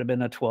wish it would have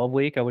been a 12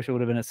 week. I wish it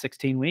would have been a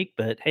 16 week.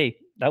 But hey,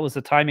 that was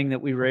the timing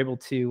that we were able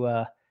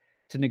to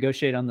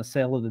negotiate on the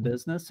sale of the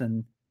business.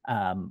 And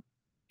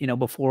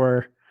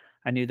before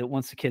I knew that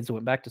once the kids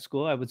went back to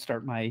school, I would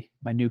start my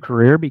new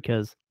career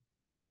because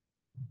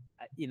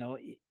I- you know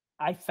I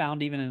I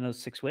found even in those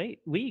 6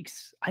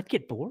 weeks, I'd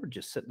get bored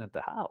just sitting at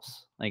the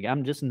house. Like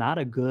I'm just not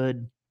a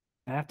good.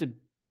 I have to,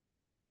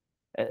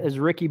 as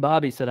Ricky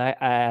Bobby said,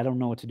 I don't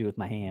know what to do with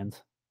my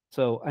hands,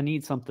 so I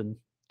need something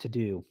to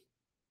do.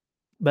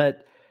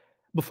 But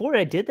before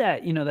I did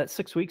that, that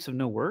 6 weeks of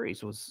no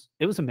worries was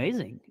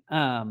amazing.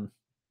 Yeah,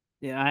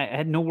 I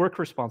had no work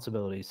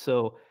responsibilities,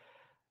 so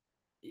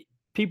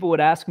people would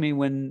ask me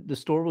when the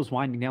store was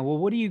winding down, "Well,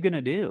 what are you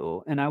gonna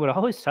do?" And I would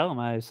always tell them,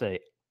 I would say,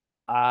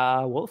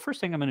 well, the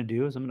first thing I'm gonna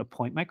do is I'm gonna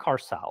point my car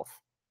south,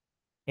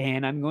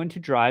 and I'm going to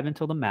drive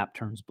until the map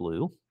turns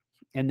blue,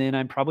 and then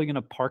I'm probably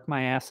gonna park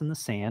my ass in the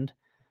sand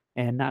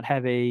and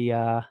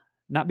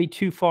not be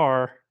too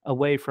far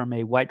away from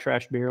a white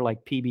trash beer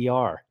like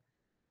PBR."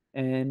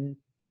 And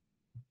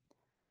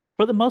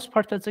for the most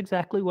part, that's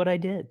exactly what I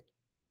did.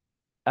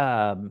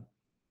 Um,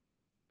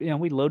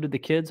 we loaded the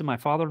kids and my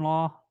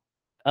father-in-law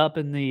up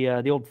in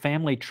the old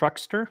family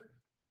truckster,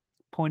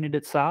 pointed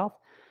it south,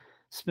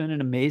 spent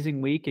an amazing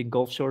week in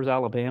Gulf Shores,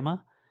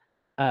 Alabama.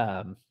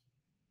 Um,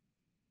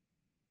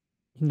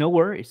 no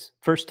worries.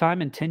 First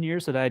time in 10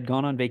 years that I had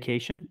gone on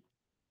vacation,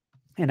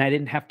 and I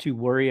didn't have to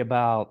worry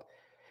about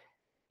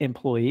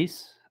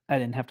employees. I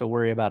didn't have to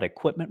worry about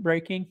equipment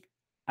breaking.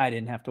 I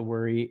didn't have to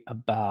worry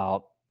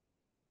about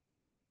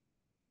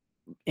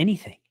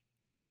anything.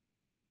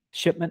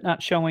 Shipment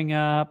not showing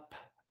up,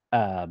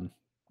 um,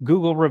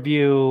 Google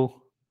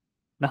review,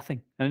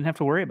 nothing. I didn't have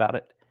to worry about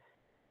it.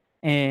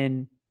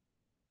 And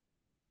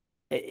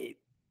it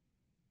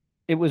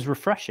it was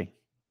refreshing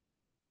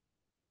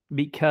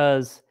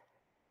because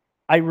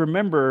I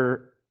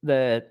remember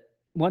that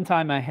one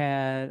time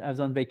I was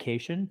on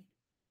vacation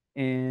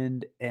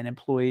and an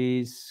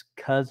employee's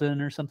cousin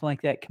or something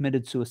like that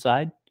committed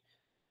suicide.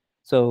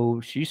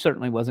 So she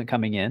certainly wasn't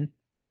coming in.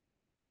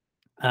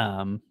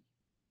 Um,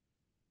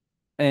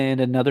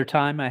 and another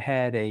time I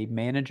had a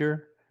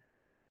manager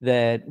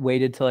that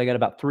waited till I got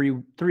about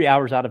three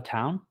hours out of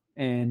town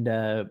and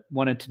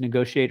wanted to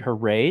negotiate her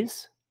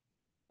raise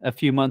a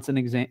few months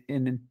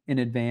in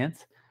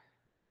advance.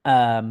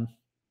 Um,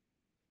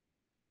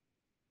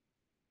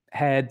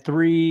 had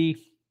three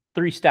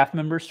staff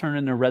members turn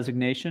in their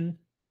resignation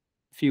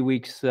a few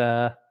weeks,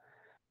 uh,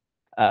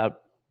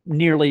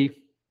 nearly,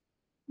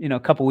 a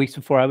couple weeks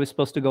before I was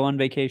supposed to go on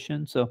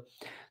vacation. So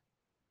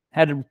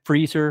had a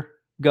freezer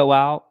go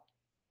out.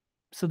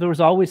 So there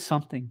was always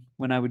something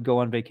when I would go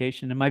on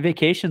vacation, and my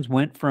vacations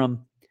went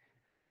from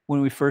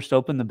when we first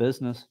opened the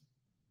business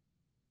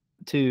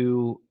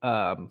to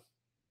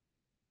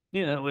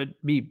it would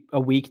be a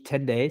week,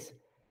 10 days,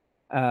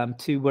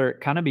 to where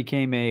it kind of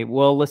became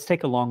well, let's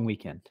take a long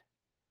weekend.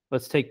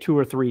 Let's take 2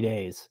 or 3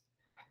 days.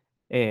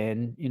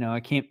 And, I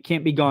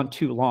can't be gone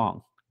too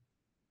long.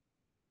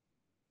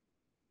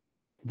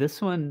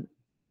 This one,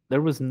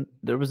 there was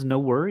no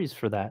worries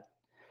for that.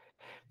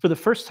 For the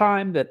first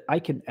time that I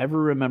can ever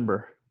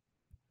remember,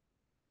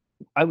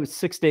 I was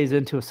 6 days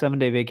into a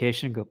 7-day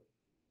vacation and go,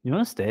 "You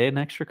wanna stay an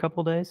extra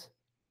couple days?"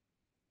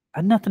 I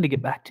had nothing to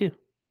get back to.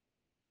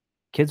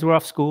 Kids were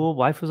off school,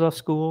 wife was off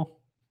school.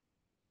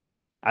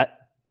 I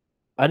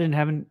I didn't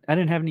have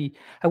any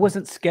I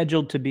wasn't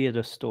scheduled to be at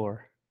a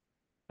store.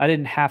 I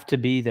didn't have to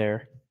be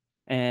there.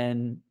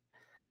 And,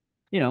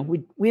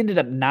 we ended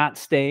up not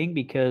staying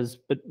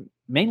but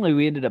mainly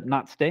we ended up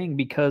not staying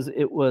because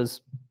it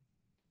was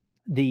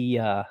the,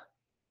 uh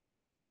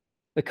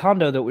the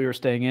condo that we were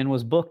staying in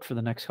was booked for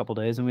the next couple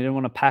days, and we didn't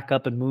wanna pack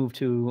up and move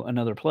to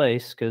another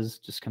place because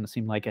just kinda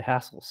seemed like a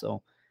hassle.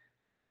 So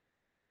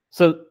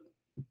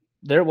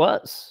there it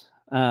was.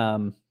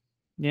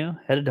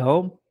 Headed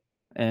home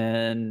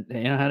and,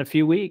 had a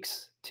few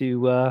weeks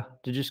to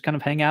just kind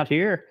of hang out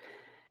here.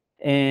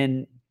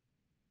 And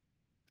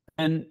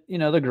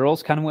the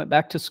girls kind of went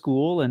back to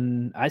school,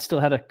 and I still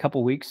had a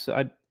couple weeks.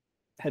 I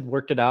had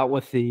worked it out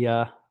with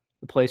the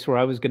place where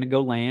I was gonna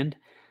go land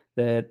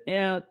that,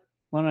 yeah,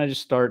 why don't I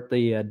just start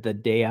the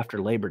day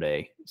after Labor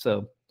Day?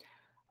 So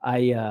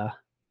I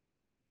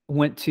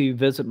went to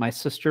visit my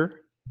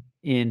sister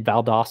in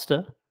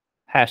Valdosta.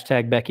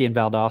 Hashtag Becky in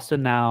Valdosta,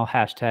 now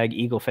hashtag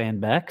Eagle fan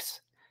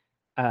Bex.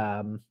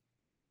 Um,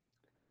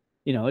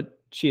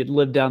 she had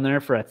lived down there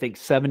for I think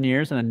 7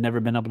 years and had never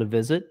been able to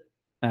visit.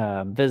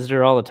 Visited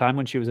her all the time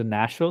when she was in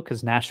Nashville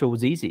because Nashville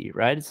was easy,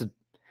 right?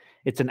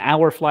 It's an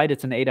hour flight,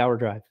 it's an 8-hour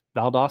drive.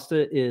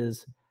 Valdosta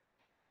is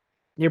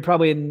you're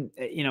probably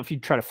if you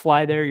try to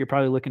fly there, you're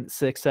probably looking at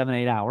 6, 7,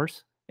 8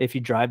 hours. If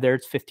you drive there,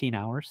 it's 15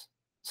 hours.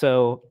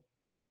 So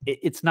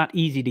it's not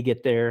easy to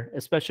get there,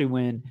 especially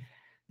when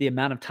the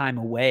amount of time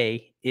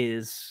away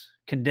is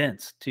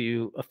condensed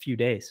to a few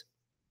days.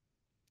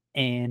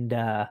 And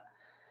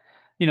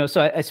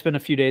so I spent a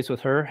few days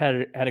with her,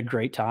 had a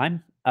great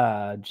time,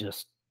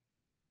 just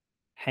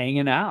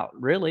hanging out.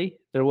 Really,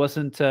 there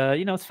wasn't,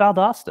 it's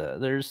Valdosta.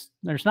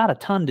 There's not a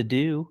ton to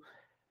do.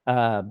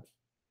 Uh,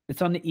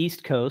 it's on the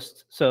East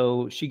Coast,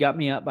 so she got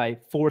me up by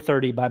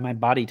 4:30 by my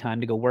body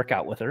time to go work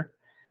out with her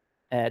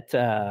at.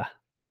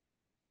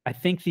 I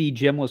think the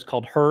gym was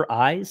called Her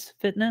Eyes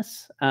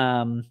Fitness,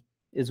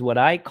 is what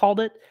I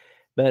called it,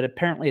 but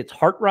apparently it's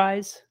Heart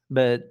Rise.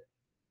 But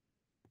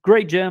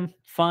great gym,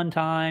 fun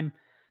time.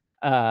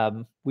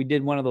 We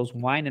did one of those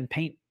wine and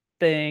paint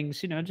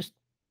things, just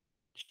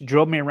she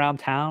drove me around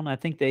town. I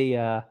think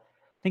they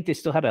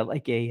still had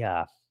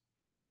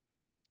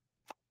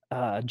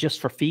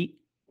just for feet.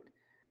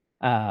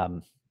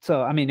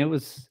 So I mean, it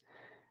was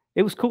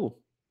cool.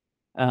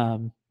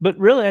 But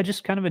really, I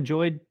just kind of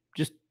enjoyed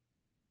just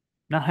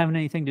not having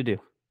anything to do,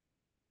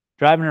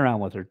 driving around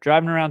with her,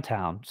 driving around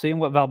town, seeing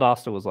what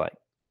Valdosta was like.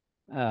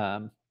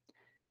 Um,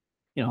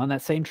 on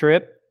that same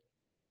trip,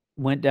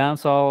 went down,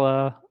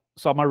 saw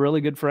my really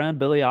good friend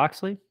Billy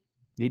Oxley.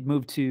 He'd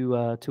moved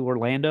to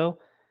Orlando.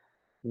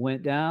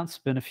 Went down,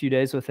 spent a few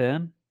days with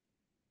him,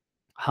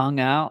 hung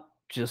out,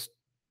 just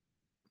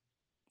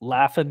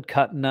laughing,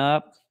 cutting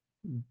up,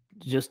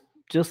 just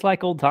just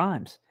like old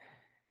times.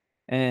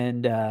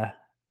 And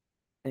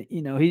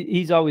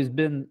he's always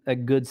been a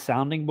good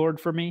sounding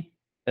board for me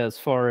as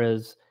far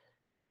as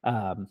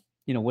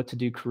what to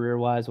do career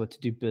wise, what to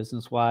do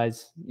business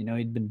wise.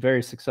 He'd been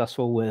very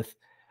successful with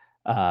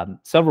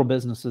several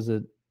businesses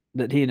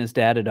that he and his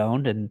dad had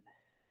owned, and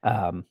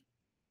um,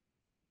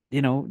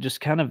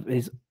 just kind of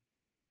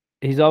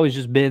he's always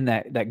just been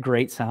that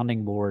great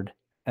sounding board.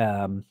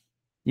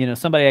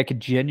 Somebody I could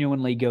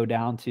genuinely go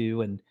down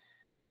to and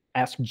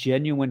ask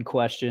genuine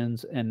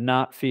questions and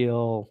not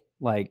feel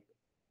like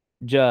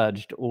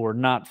judged or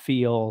not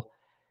feel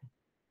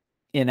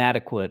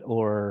inadequate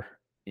or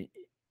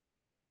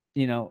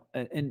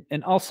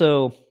and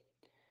also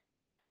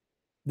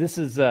this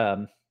is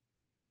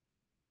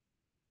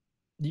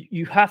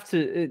you have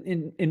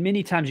to in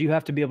many times you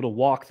have to be able to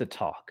walk the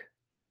talk.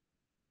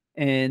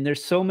 And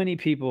there's so many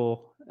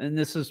people, and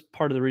this is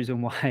part of the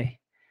reason why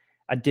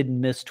I didn't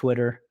miss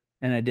Twitter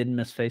and I didn't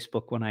miss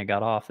Facebook when I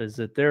got off, is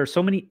that there are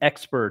so many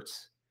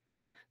experts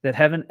that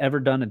haven't ever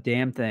done a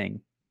damn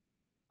thing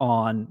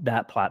on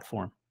that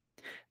platform.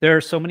 There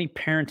are so many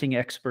parenting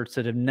experts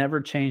that have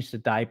never changed a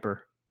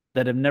diaper,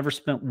 that have never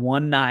spent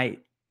one night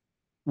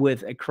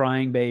with a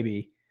crying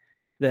baby,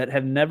 that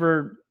have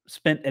never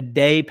spent a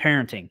day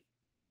parenting,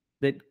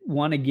 that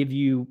want to give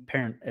you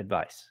parent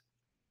advice.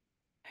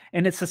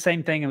 And it's the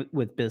same thing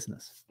with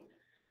business.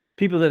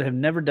 People that have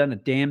never done a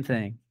damn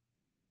thing,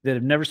 that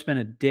have never spent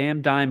a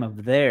damn dime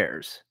of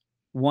theirs,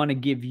 want to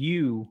give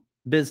you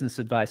business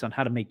advice on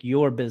how to make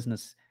your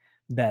business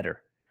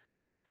better.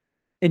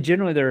 And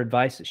generally their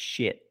advice is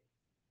shit.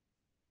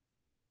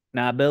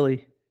 Nah,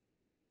 Billy,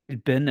 he's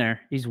been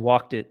there. He's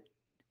walked it.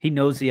 He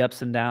knows the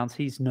ups and downs.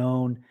 He's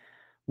known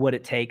what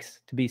it takes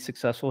to be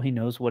successful. He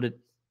knows what it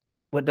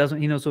What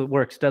doesn't, he knows what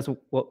works, doesn't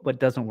what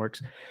doesn't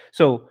works.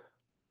 So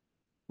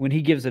when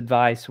he gives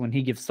advice, when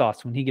he gives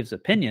thoughts, when he gives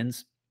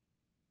opinions,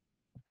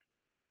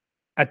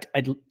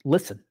 I'd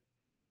listen.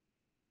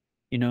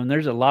 And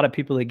there's a lot of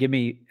people that give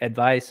me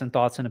advice and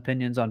thoughts and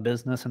opinions on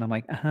business, and I'm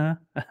like, uh-huh,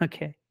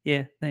 okay,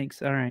 yeah,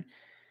 thanks, all right,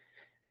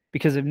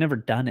 because they've never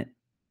done it,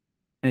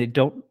 and they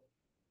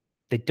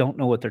don't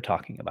know what they're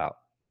talking about.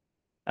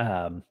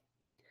 Um,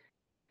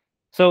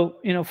 so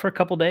for a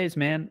couple days,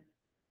 man,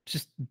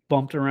 just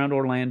bumped around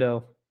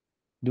Orlando,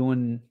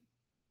 doing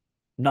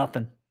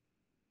nothing,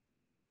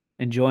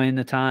 enjoying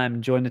the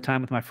time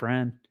with my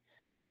friend,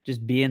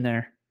 just being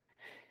there,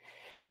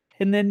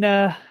 and then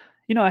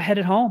I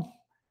headed home,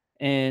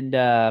 and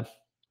a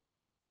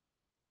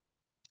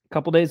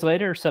couple days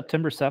later,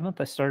 September 7th,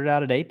 I started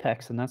out at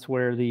Apex, and that's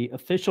where the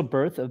official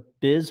birth of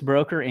Biz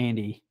Broker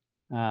Andy.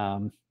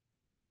 Um,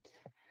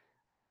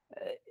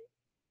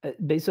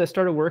 Basically, I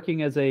started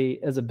working as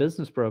a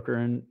business broker,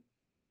 and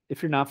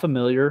if you're not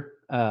familiar,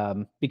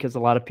 because a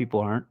lot of people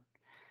aren't,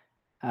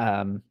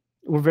 um,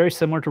 we're very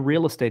similar to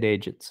real estate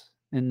agents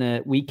in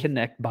that we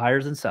connect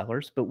buyers and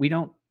sellers, but we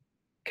don't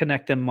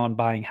connect them on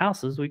buying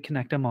houses. We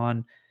connect them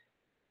on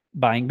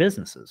buying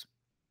businesses.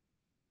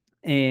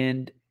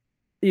 And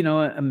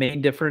a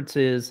main difference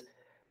is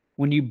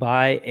when you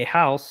buy a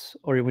house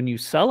or when you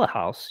sell a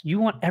house, you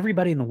want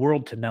everybody in the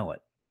world to know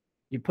it.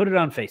 You put it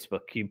on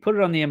Facebook, you put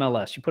it on the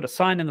MLS, you put a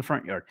sign in the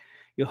front yard,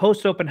 you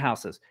host open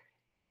houses,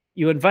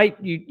 you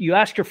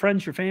ask your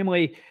friends, your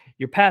family,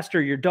 your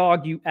pastor, your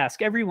dog, you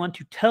ask everyone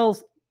to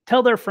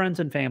tell their friends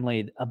and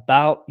family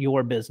about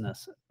your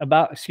business,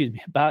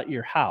 about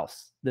your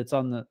house that's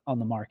on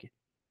the market.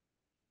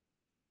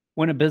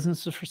 When a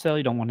business is for sale,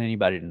 you don't want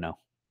anybody to know.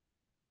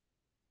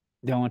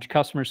 You don't want your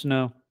customers to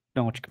know. You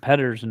don't want your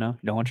competitors to know.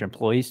 You don't want your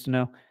employees to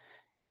know.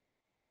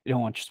 You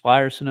don't want your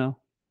suppliers to know.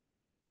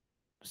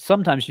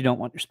 Sometimes you don't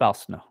want your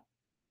spouse to know.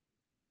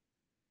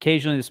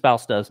 Occasionally, the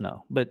spouse does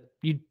know, but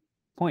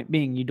point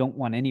being, you don't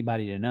want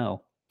anybody to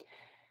know.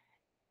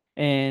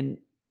 And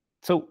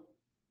so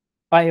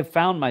I have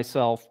found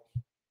myself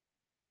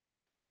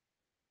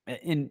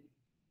in,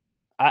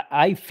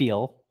 I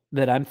feel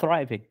that I'm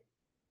thriving.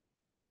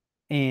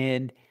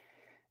 And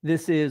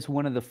this is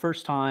one of the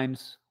first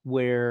times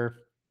where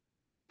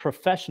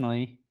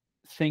professionally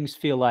things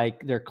feel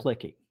like they're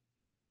clicking.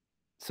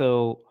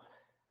 So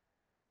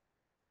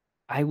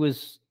I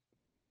was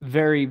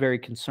very, very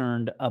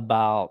concerned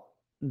about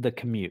the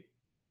commute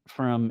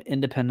from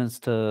Independence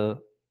to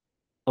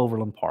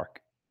Overland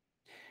Park.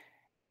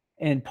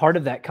 And part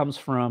of that comes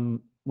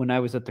from when I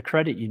was at the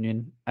credit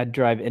union, I'd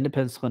drive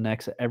Independence to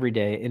Lenexa every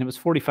day, and it was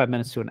 45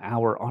 minutes to an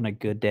hour on a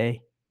good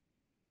day.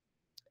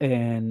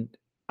 And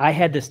I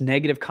had this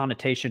negative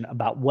connotation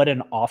about what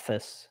an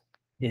office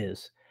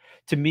is.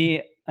 To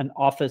me, an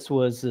office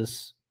was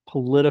this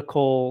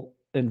political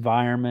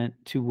environment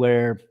to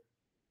where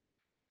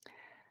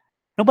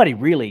nobody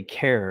really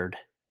cared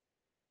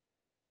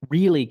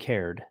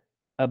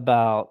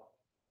about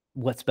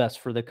what's best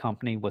for the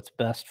company, what's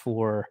best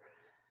for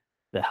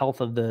the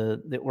health of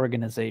the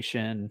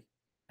organization.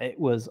 It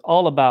was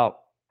all about,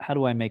 how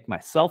do I make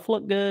myself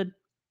look good?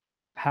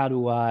 How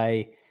do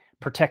I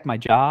protect my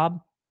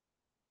job?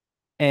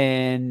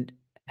 And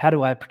how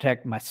do I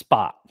protect my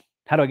spot?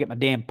 How do I get my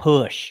damn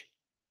push?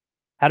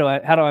 How do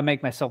I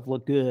make myself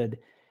look good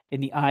in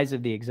the eyes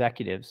of the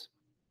executives?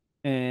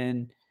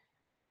 And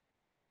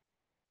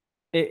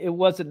it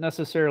wasn't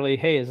necessarily,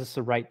 hey, is this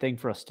the right thing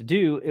for us to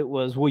do? It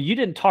was, well, you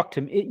didn't talk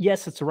to me.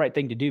 Yes, it's the right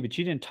thing to do, but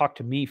you didn't talk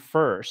to me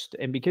first.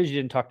 And because you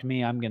didn't talk to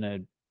me, I'm going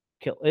to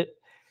kill it.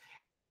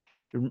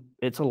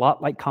 It's a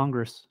lot like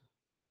Congress.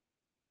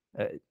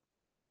 Uh,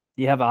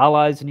 you have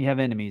allies and you have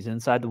enemies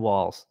inside the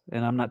walls.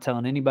 And I'm not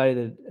telling anybody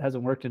that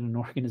hasn't worked in an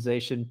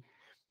organization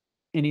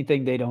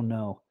anything they don't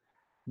know.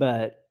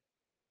 But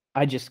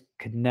I just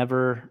could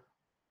never,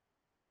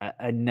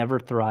 I never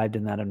thrived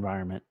in that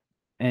environment.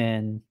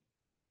 And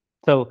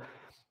so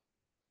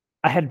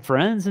I had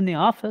friends in the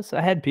office.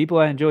 I had people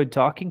I enjoyed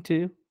talking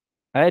to.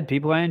 I had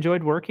people I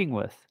enjoyed working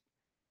with.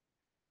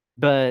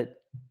 But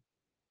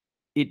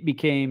it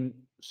became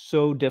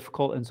so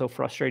difficult and so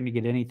frustrating to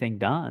get anything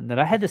done that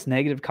I had this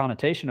negative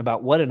connotation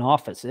about what an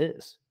office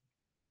is.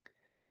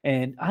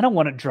 And I don't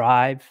want to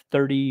drive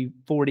 30,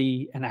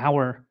 40 an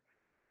hour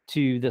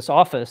to this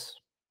office.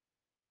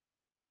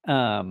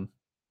 Um,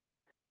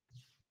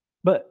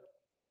 but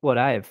what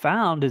I have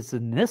found is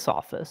in this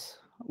office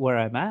where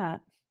I'm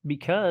at,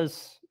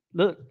 because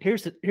look,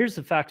 here's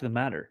the fact of the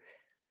matter.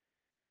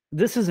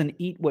 This is an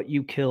eat what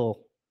you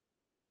kill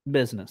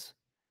business.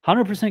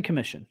 100%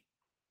 commission.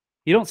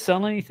 You don't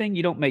sell anything,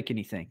 you don't make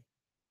anything.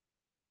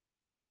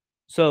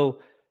 So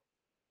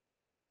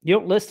you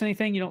don't list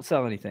anything, you don't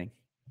sell anything.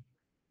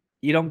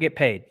 You don't get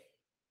paid.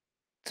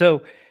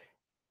 So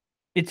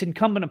it's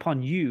incumbent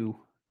upon you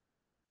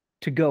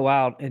to go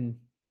out and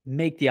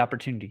make the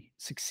opportunity,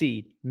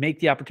 succeed, make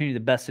the opportunity the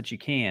best that you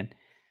can,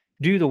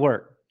 do the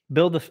work,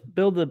 build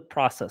the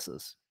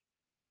processes,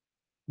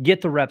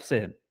 get the reps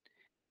in,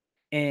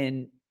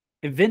 and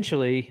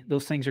eventually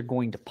those things are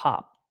going to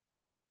pop.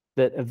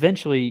 That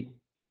eventually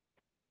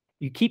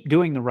you keep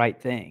doing the right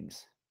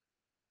things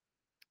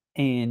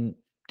and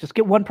just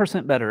get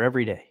 1% better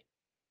every day.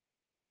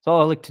 That's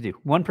all I like to do.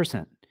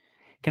 1%.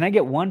 Can I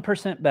get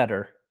 1%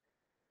 better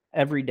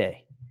every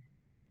day?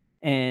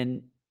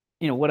 And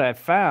what I've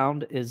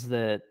found is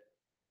that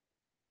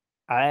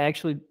I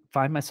actually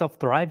find myself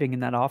thriving in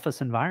that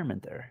office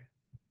environment there.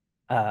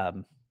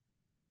 Um,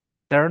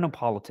 there are no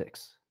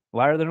politics.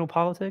 Why are there no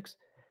politics?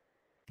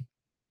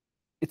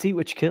 It's eat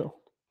what you kill.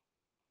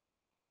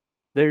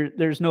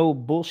 There's no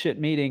bullshit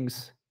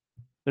meetings.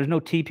 There's no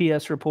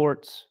TPS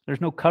reports.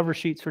 There's no cover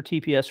sheets for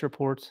TPS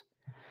reports.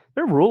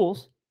 There are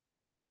rules.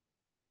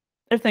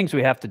 There are things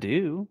we have to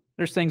do.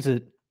 There's things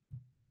that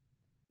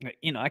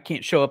I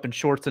can't show up in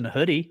shorts and a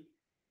hoodie.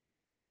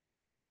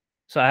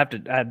 So I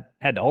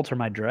had to alter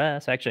my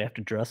dress. I actually have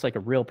to dress like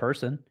a real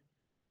person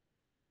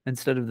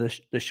instead of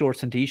the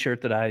shorts and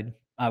t-shirt that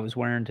I was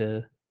wearing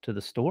to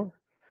the store.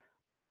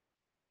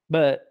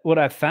 But what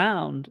I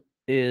found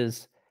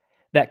is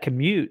that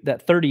commute,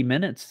 that 30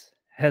 minutes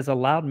has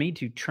allowed me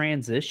to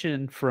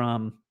transition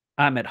from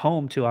I'm at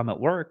home to I'm at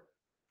work,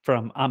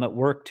 from I'm at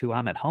work to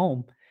I'm at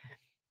home.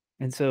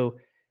 And so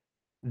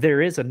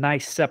there is a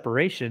nice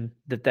separation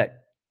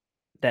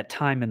that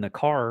time in the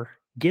car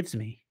gives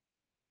me.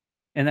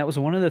 And that was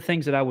one of the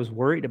things that I was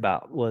worried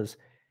about was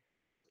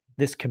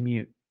this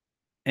commute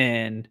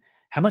and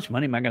how much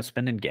money am I gonna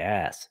spend in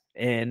gas?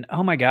 And,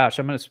 oh my gosh,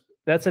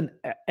 that's an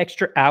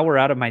extra hour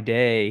out of my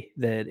day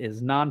that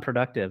is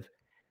non-productive.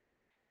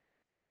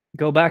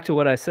 Go back to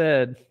what I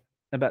said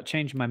about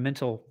changing my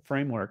mental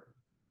framework.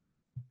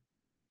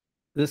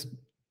 This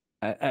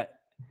I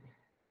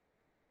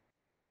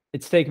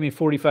it's taken me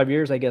 45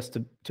 years, I guess,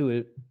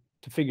 to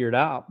figure it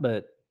out,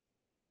 but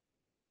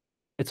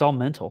it's all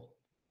mental.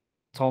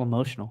 It's all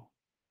emotional.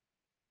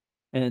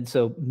 And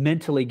so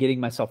mentally getting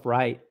myself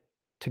right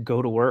to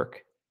go to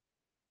work,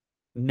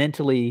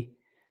 mentally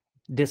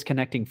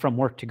disconnecting from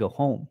work to go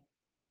home.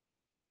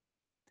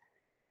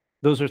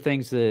 Those are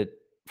things that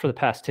for the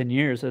past 10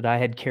 years that I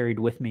had carried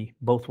with me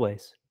both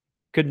ways.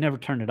 Could never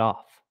turn it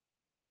off.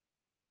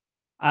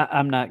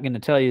 I'm not going to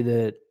tell you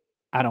that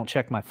I don't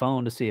check my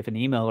phone to see if an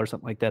email or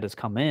something like that has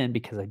come in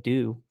because I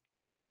do.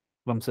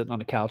 If I'm sitting on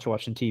the couch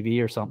watching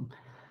TV or something,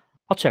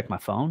 I'll check my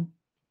phone,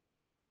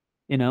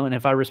 and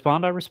if I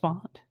respond, I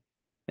respond.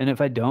 And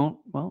if I don't,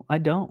 well, I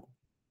don't.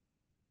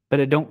 But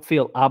I don't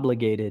feel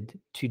obligated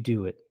to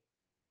do it.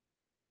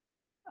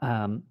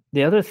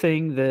 The other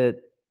thing that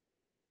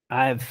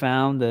I've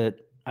found that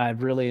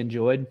I've really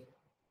enjoyed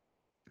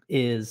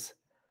is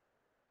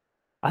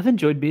I've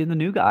enjoyed being the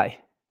new guy.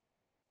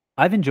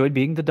 I've enjoyed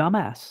being the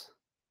dumbass.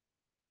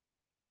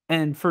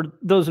 And for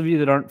those of you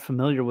that aren't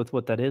familiar with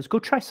what that is, go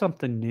try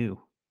something new.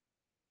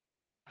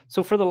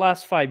 So for the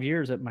last 5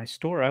 years at my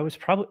store, I was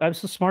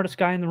the smartest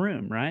guy in the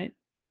room, right?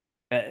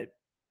 Uh,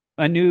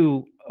 I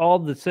knew all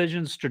the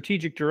decisions,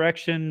 strategic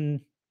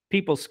direction,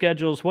 people's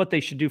schedules, what they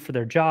should do for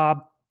their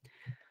job.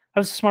 I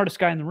was the smartest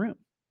guy in the room.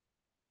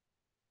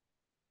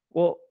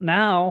 Well,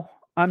 now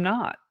I'm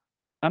not.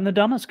 I'm the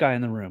dumbest guy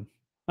in the room.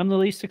 I'm the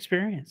least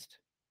experienced.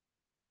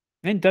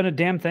 I ain't done a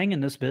damn thing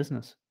in this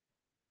business.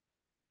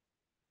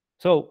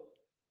 So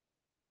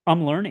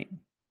I'm learning.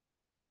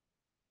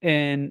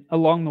 And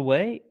along the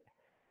way,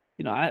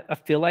 I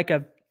feel like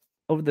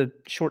over the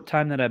short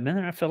time that I've been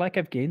there, I feel like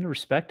I've gained the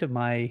respect of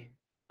my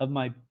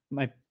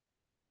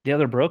the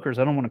other brokers.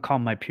 I don't want to call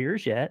them my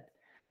peers yet.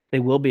 They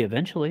will be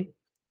eventually,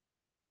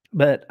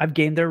 but I've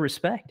gained their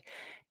respect.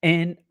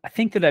 And I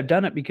think that I've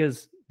done it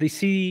because they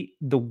see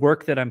the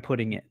work that I'm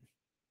putting in.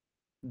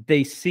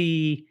 They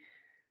see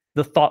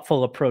the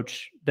thoughtful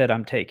approach that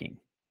I'm taking.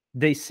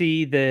 They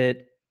see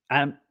that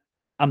I'm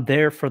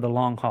there for the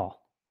long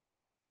haul.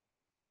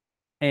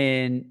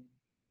 And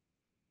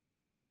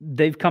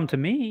they've come to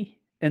me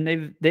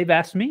and they've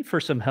asked me for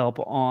some help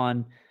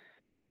on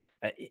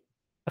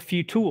a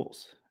few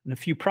tools and a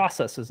few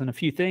processes and a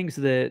few things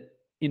that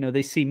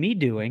they see me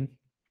doing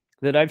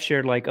that I've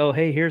shared, like, oh,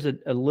 hey, here's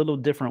a little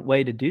different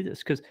way to do this,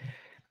 because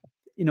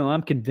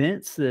I'm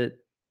convinced that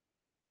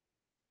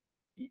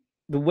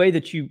the way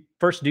that you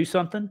first do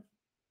something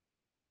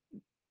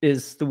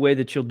is the way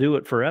that you'll do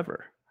it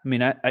forever. I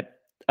mean,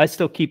 I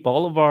still keep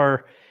all of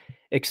our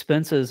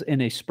expenses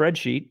in a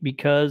spreadsheet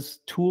because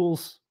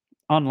tools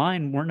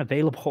online weren't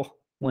available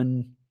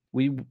when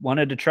we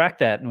wanted to track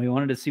that and we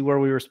wanted to see where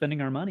we were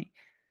spending our money.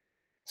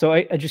 So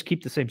I just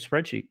keep the same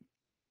spreadsheet.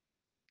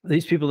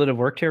 These people that have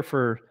worked here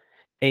for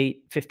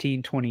 8,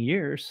 15, 20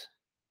 years,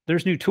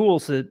 there's new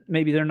tools that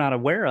maybe they're not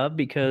aware of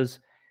because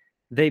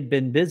they've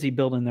been busy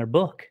building their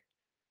book.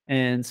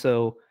 And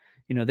so,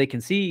 they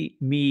can see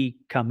me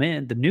come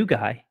in, the new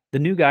guy. The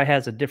new guy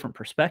has a different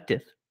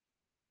perspective.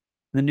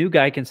 The new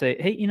guy can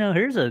say, "Hey,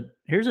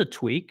 here's a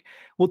tweak.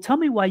 Well, tell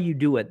me why you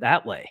do it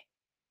that way.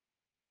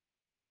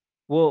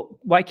 Well,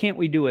 why can't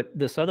we do it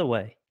this other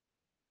way?"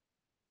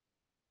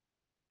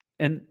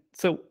 And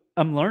so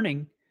I'm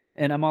learning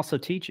and I'm also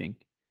teaching.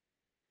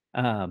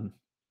 Um,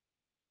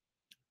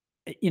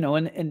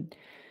 and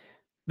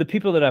the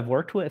people that I've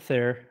worked with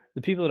there,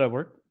 the people that I've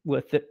worked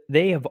with,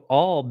 they have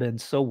all been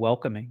so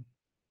welcoming.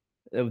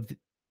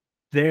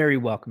 very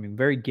welcoming,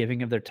 very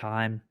giving of their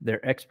time,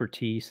 their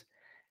expertise.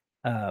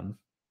 Um,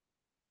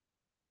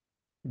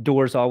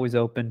 Doors always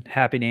open,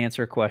 happy to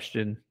answer a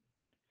question.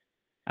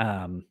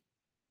 Um,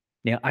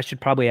 I should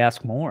probably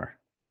ask more,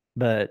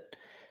 but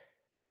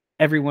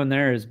everyone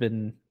there has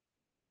been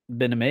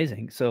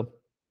amazing. So,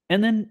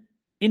 and then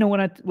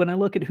when I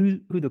look at who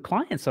the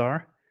clients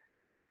are,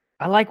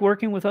 I like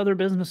working with other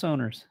business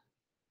owners.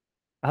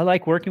 I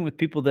like working with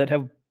people that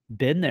have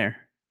been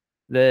there,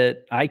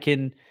 that I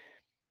can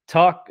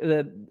talk,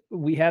 that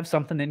we have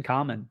something in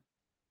common.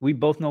 We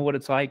both know what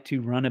it's like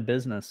to run a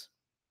business.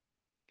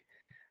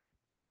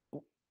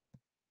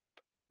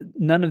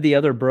 None of the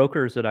other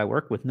brokers that I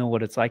work with know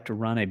what it's like to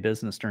run a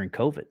business during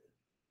COVID.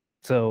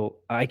 So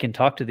I can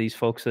talk to these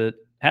folks that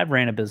have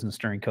ran a business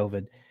during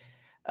COVID.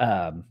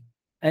 Um,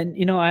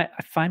 and I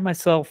find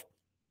myself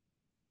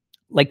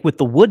like with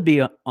the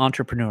would-be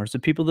entrepreneurs, the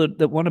people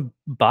that want to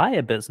buy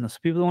a business,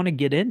 people that want to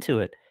get into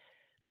it.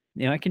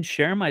 I can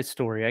share my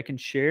story. I can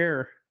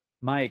share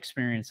my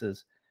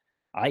experiences.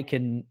 I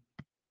can,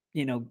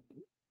 you know,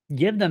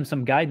 give them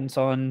some guidance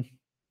on,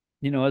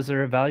 as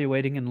they're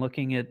evaluating and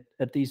looking at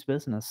these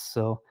business.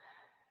 So,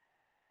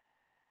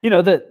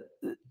 that,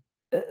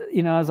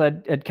 as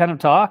I'd kind of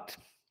talked,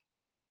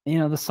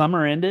 the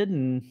summer ended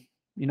and,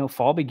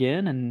 fall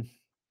began and,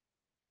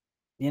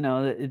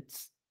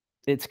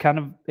 it's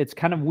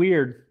kind of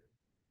weird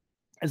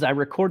as I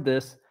record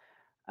this.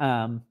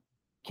 Um,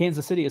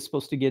 Kansas City is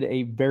supposed to get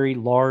a very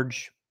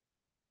large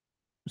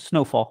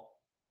snowfall.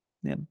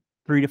 Yeah,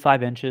 3 to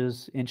 5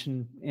 inches, inch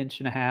and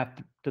a half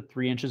to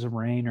 3 inches of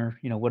rain or,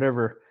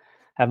 whatever.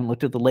 Haven't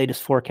looked at the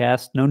latest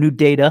forecast. No new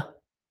data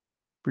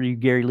for you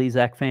Gary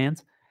Lezak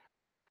fans.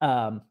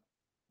 Um,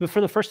 but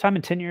for the first time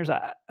in 10 years,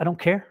 I don't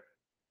care.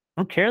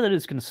 I don't care that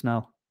it's gonna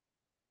snow.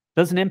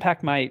 Doesn't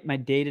impact my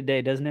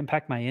day-to-day, doesn't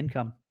impact my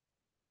income.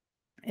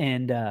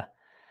 And,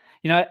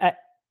 you know, I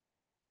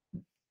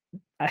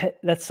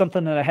that's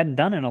something that I hadn't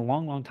done in a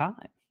long, long time.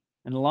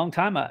 In a long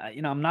time,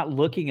 I'm not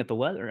looking at the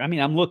weather. I mean,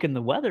 I'm looking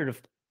the weather to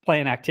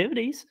plan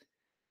activities,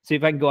 see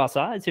if I can go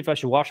outside, see if I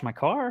should wash my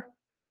car.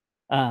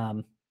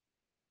 Um,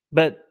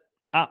 but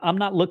I'm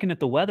not looking at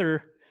the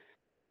weather,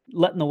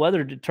 letting the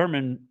weather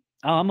determine,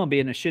 oh, I'm gonna be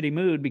in a shitty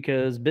mood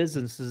because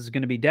business is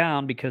gonna be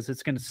down because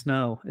it's gonna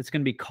snow. It's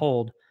gonna be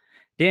cold.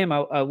 Damn,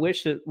 I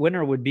wish that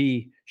winter would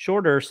be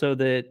shorter so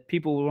that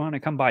people would want to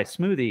come buy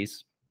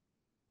smoothies.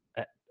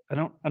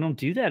 I, I don't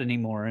do that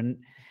anymore. And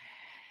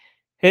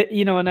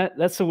and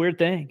that's the weird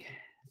thing.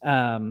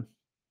 Um,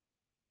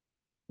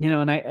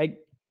 and I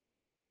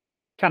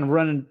kind of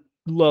running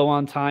low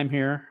on time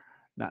here.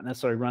 Not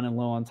necessarily running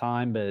low on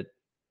time, but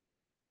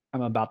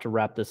I'm about to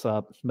wrap this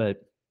up.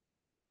 But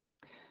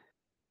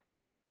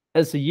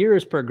as the year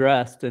has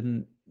progressed,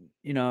 and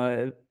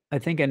I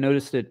think I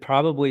noticed it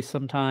probably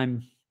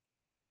sometime,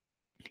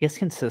 I guess,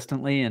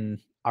 consistently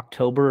in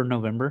October or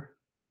November.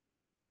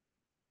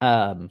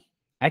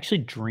 I actually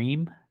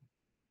dream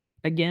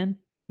again.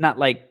 Not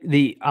like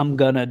the I'm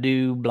gonna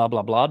do blah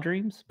blah blah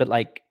dreams, but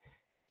like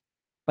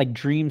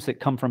dreams that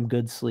come from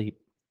good sleep.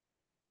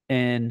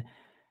 And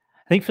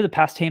I think for the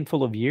past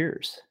handful of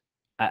years,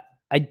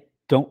 I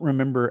don't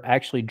remember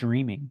actually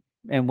dreaming.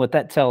 And what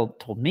that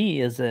told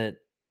me is that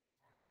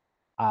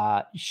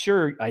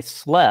sure I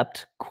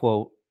slept,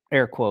 quote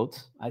air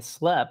quotes, I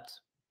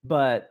slept,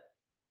 but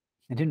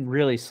I didn't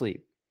really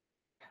sleep.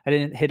 I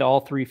didn't hit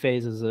all three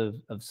phases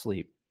of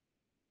sleep.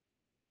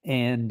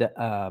 And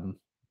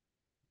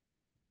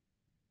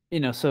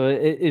so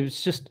it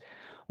was just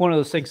one of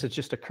those things that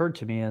just occurred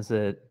to me is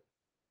that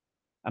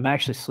I'm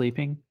actually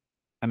sleeping.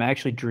 I'm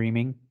actually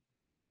dreaming.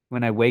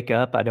 When I wake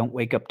up, I don't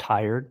wake up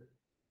tired.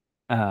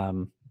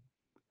 Um,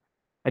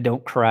 I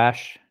don't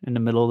crash in the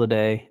middle of the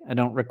day. I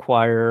don't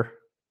require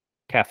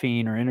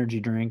caffeine or energy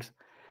drinks.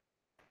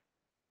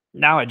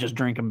 Now I just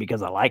drink them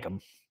because I like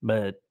them,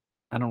 but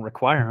I don't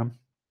require them.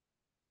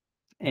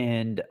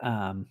 And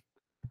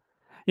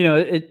you know,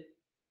 it,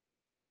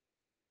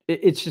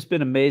 it's just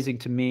been amazing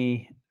to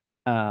me,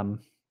 um,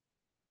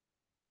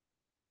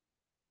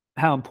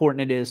 how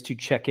important it is to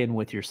check in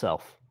with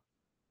yourself.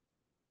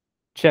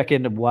 Check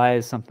into why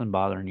is something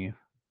bothering you.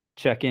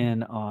 Check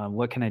in on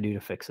what can I do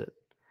to fix it.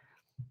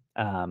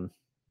 Um,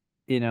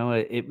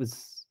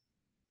 it's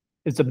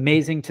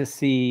amazing to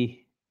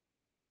see.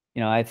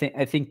 I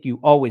think you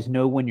always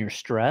know when you're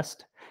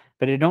stressed,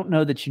 but I don't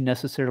know that you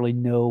necessarily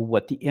know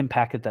what the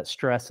impact that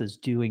stress is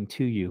doing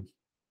to you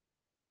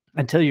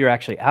until you're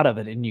actually out of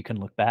it and you can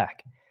look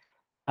back.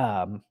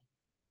 Um,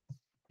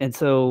 and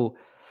so,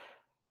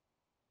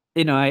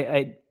 you know, I,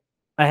 I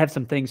I have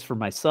some things for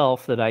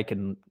myself that I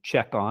can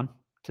check on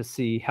to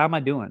see how am I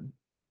doing?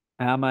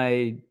 How am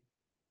I?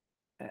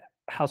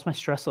 How's my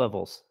stress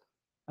levels?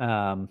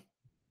 Um,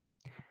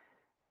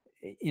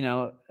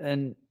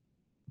 and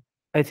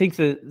I think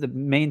the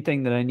main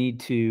thing that I need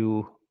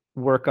to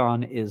work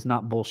on is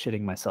not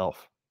bullshitting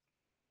myself.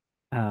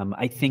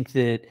 I think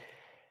that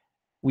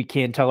we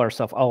can tell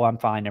ourselves, "Oh, I'm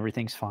fine.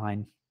 Everything's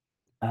fine."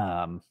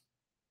 Um,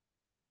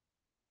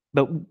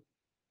 but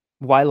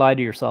why lie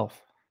to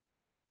yourself?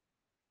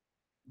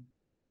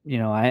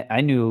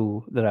 I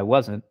knew that I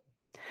wasn't.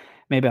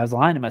 Maybe I was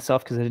lying to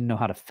myself because I didn't know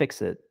how to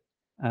fix it.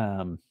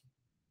 Um,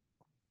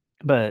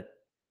 but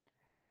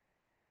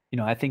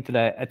I think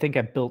that I think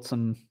I built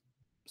some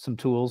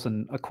tools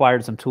and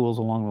acquired some tools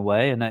along the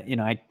way, and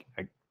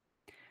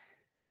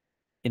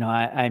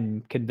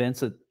I'm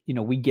convinced that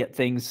we get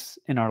things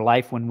in our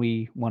life when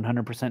we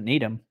 100%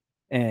 need them,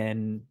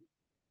 and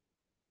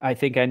I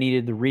think I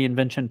needed the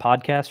Reinvention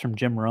podcast from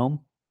Jim Rome,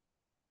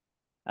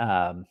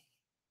 um,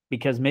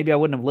 because maybe I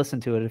wouldn't have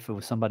listened to it if it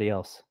was somebody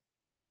else.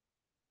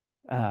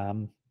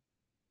 Um,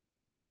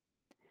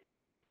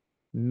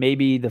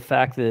 Maybe the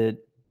fact that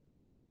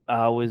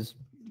I was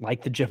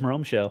like the Jim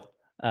Rome show,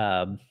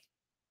 um,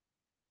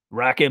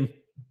 rock him,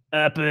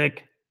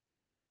 epic,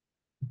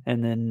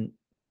 and then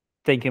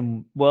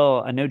thinking,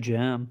 well, I know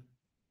Jim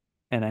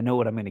and I know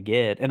what I'm going to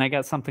get, and I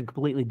got something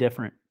completely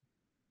different,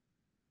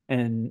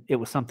 and it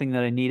was something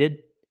that I needed,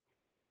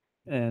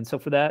 and so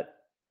for that,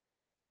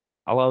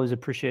 I'll always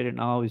appreciate it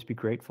and I'll always be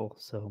grateful.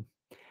 So,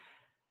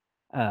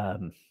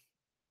 um,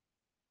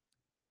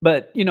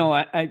 but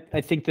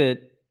I think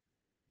that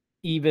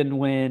even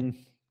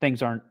when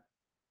things aren't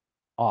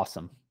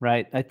awesome,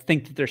 right? I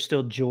think that there's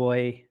still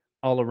joy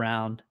all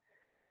around,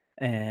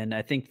 and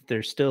I think that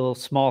there's still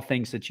small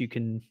things that you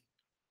can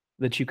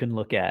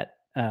look at.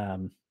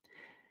 And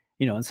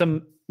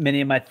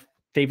many of my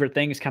favorite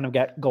things kind of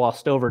got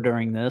glossed over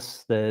during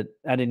this that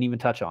I didn't even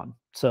touch on.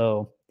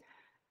 So,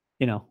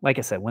 like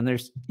I said,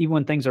 even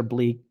when things are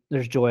bleak,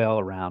 there's joy all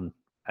around.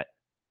 I,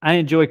 I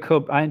enjoyed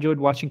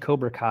watching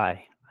Cobra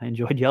Kai. I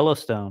enjoyed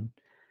Yellowstone.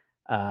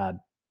 Uh,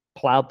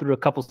 Plowed through a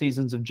couple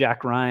seasons of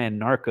Jack Ryan,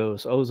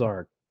 Narcos,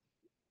 Ozark.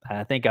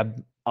 I think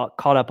I'm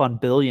caught up on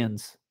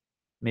Billions,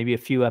 maybe a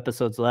few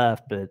episodes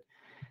left, but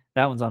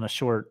that one's on a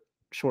short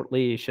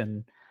leash.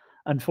 And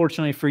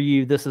unfortunately for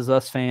you, This Is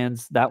Us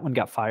fans, that one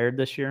got fired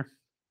this year.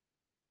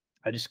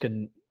 I just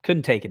couldn't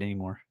take it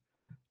anymore.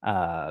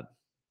 Uh,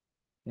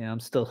 I'm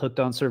still hooked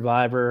on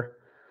Survivor.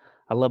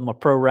 I love my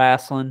pro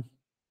wrestling.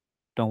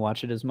 Don't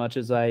watch it as much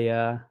as I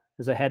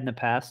had in the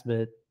past,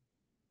 but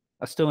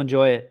I still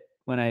enjoy it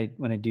when I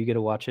do get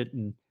to watch it.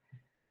 And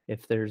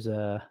if there's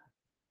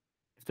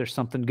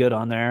something good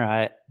on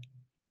there,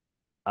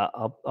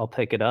 I'll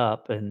pick it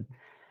up. And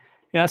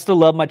I still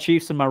love my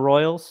Chiefs and my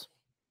Royals.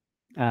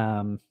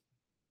 But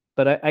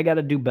I got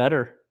to do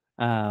better.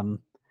 I've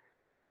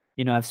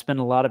spent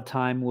a lot of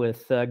time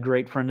with a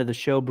great friend of the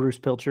show, Bruce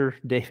Pilcher,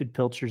 David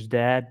Pilcher's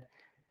dad.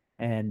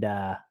 And,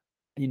 I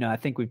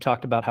think we've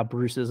talked about how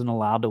Bruce isn't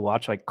allowed to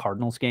watch like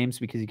Cardinals games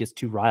because he gets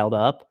too riled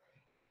up.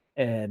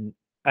 And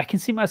I can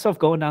see myself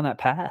going down that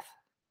path.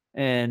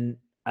 And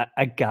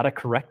I got to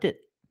correct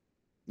it.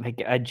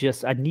 Like,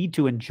 I need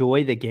to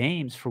enjoy the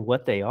games for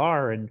what they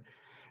are and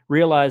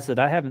realize that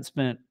I haven't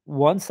spent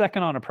 1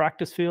 second on a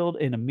practice field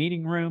in a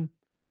meeting room.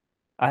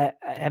 I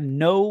have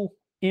no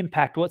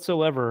impact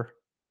whatsoever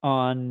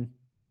on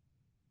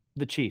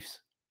the Chiefs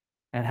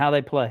and how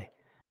they play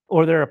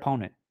or their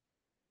opponent.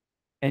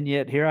 And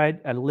yet here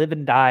I live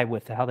and die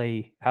with how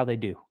they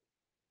do.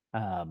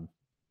 Um,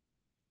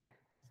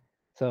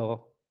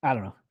 so I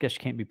don't know. Guess you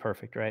can't be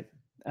perfect, right?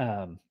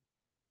 Um,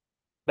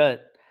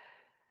 but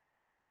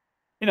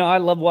I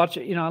loved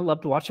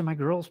watching my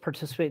girls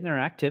participate in their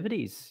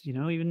activities,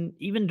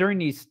 even during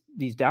these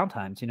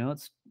downtimes,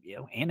 it's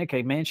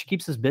Annika, man, she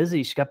keeps us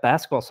busy. She's got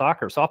basketball,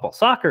 soccer, softball,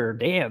 soccer,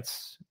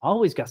 dance,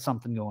 always got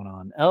something going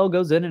on. Elle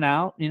goes in and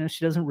out,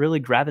 she doesn't really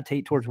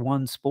gravitate towards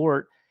one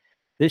sport.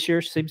 This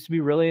year she seems to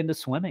be really into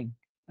swimming.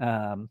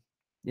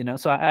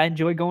 So I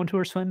enjoy going to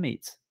her swim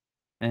meets.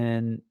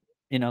 And,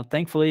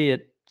 thankfully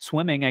at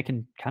swimming I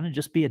can kind of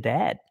just be a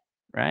dad,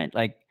 right?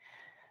 Like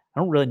I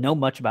don't really know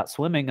much about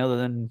swimming other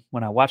than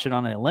when I watch it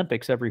on the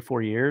Olympics every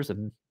 4 years,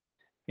 and,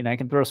 I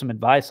can throw some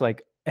advice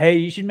like, "Hey,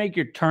 you should make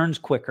your turns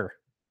quicker."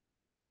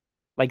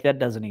 Like that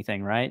does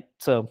anything, right?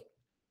 So,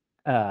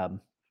 um,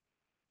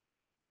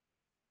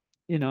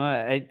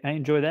 I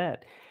enjoy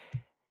that.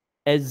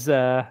 As,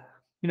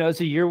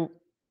 as a year,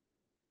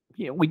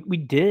 we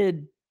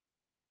did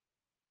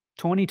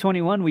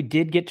 2021, we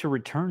did get to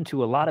return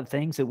to a lot of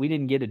things that we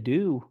didn't get to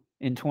do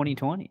in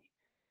 2020.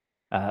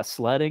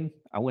 Sledding,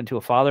 I went to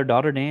a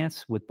father-daughter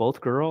dance with both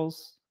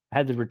girls. I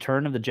had the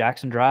return of the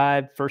Jackson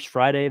Drive, first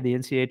Friday of the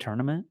NCAA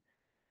tournament.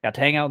 Got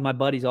to hang out with my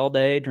buddies all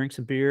day, drink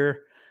some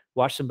beer,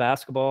 watch some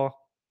basketball,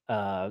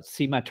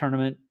 see my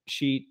tournament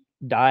sheet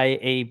die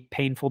a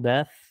painful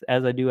death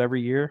as I do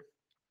every year.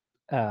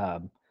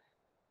 Um,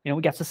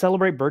 we got to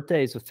celebrate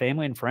birthdays with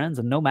family and friends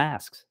and no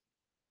masks,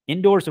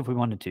 indoors if we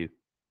wanted to.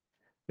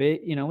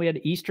 We had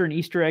Easter and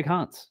Easter egg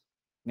hunts.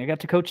 I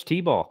got to coach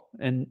T-ball.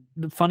 And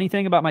the funny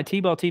thing about my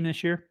T-ball team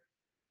this year,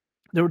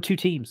 there were 2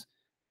 teams.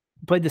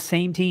 We played the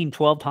same team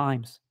 12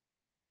 times.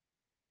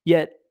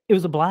 Yet it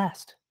was a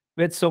blast.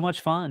 We had so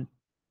much fun.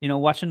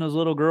 Watching those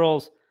little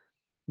girls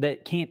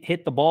that can't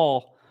hit the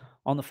ball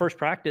on the first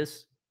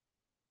practice,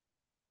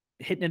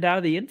 hitting it out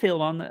of the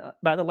infield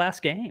by the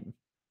last game,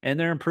 and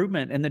their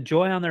improvement and the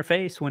joy on their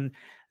face when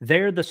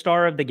they're the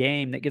star of the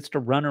game that gets to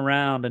run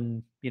around.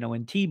 And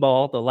in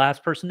T-ball, the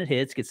last person that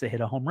hits gets to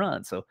hit a home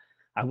run. So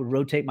I would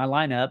rotate my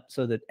lineup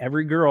so that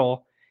every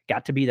girl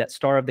got to be that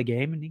star of the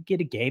game, and they'd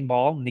get a game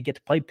ball and they get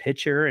to play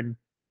pitcher and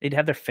they'd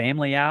have their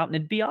family out and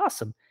it'd be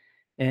awesome.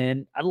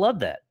 And I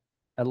loved that.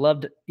 I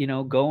loved,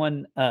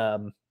 going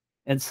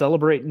and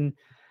celebrating.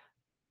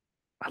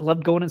 I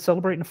loved going and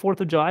celebrating the 4th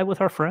of July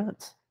with our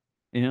friends.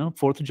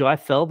 4th of July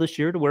fell this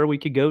year to where we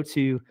could go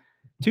to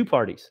 2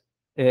 parties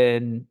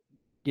and,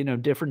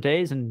 different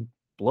days and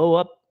blow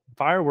up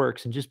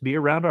fireworks and just be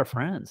around our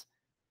friends.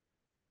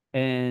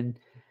 And,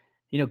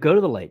 go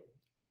to the lake,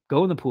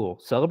 go in the pool,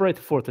 celebrate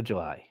the 4th of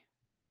July,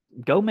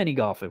 go mini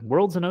golfing,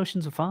 worlds and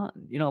oceans of fun.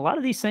 A lot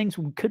of these things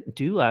we couldn't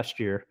do last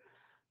year.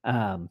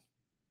 Annika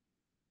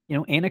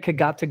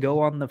got to go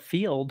on the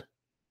field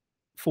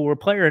for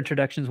player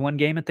introductions one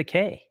game at the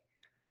K.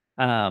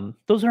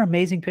 Those are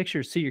amazing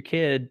pictures. See your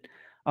kid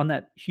on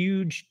that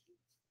huge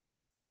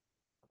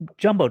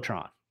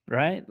jumbotron,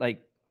 right?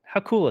 Like,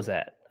 how cool is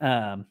that?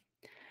 I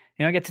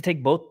get to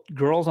take both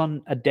girls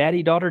on a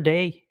daddy-daughter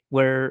day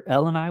where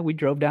Elle and we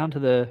drove down to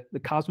the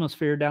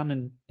Cosmosphere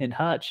down in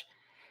Hutch,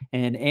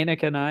 and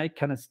Annika and I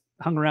kind of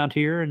hung around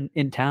here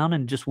in town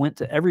and just went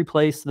to every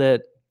place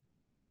that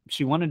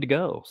she wanted to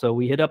go. So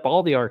we hit up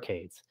all the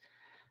arcades.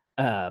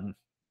 I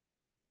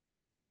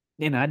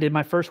did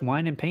my first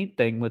wine and paint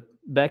thing with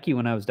Becky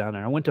when I was down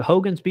there. I went to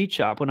Hogan's Beach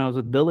Shop when I was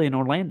with Billy in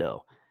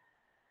Orlando.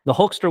 The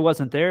Hulkster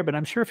wasn't there, but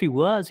I'm sure if he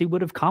was, he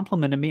would have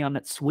complimented me on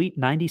that sweet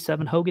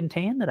 97 Hogan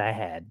tan that I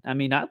had. I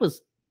mean, I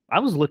was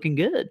looking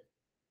good.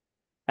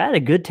 I had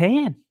a good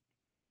tan,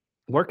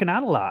 working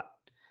out a lot.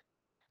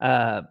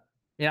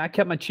 I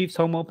kept my Chiefs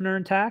home opener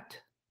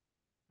intact.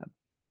 I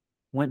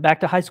went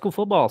back to high school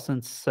football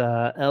since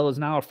Elle is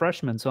now a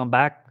freshman, so I'm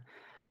back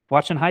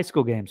watching high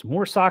school games.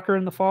 More soccer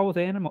in the fall with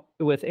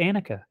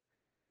Annika.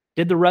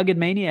 Did the Rugged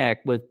Maniac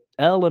with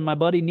Elle and my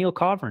buddy Neil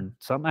Covern,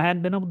 something I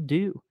hadn't been able to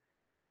do.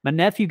 My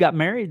nephew got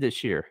married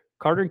this year.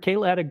 Carter and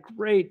Kayla had a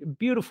great,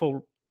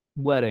 beautiful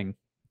wedding.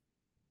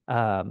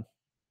 I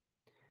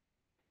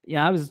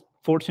was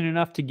fortunate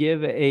enough to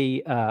give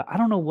I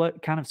don't know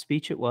what kind of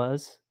speech it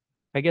was.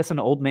 I guess an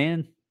old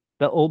man,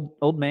 the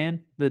old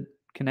man that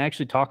can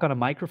actually talk on a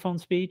microphone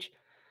speech,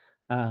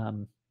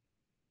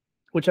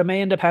 which I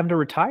may end up having to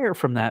retire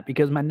from that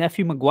because my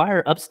nephew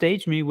McGuire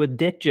upstaged me with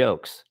dick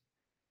jokes.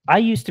 I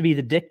used to be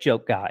the dick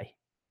joke guy.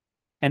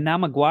 And now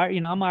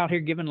McGuire, I'm out here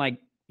giving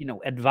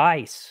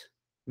advice,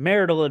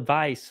 marital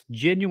advice,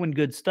 genuine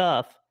good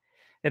stuff,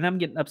 and I'm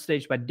getting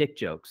upstaged by dick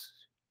jokes.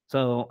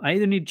 So I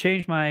either need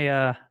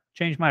to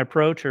change my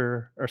approach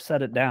or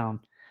set it down.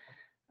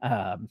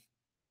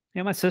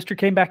 My sister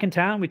came back in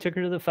town. We took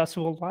her to the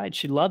Festival of Lights.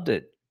 She loved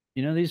it.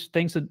 These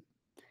things that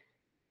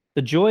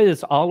the joy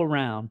is all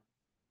around.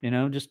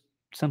 Just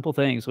simple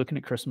things, looking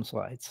at Christmas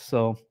lights.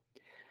 So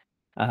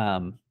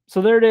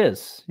there it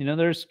is.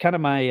 There's kind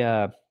of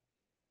my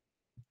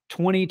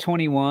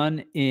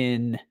 2021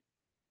 in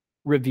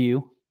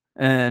review.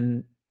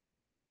 And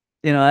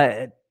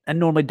I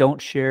normally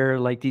don't share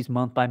like these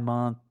month by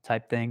month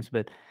type things,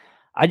 but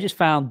I just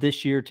found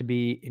this year to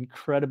be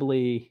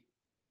incredibly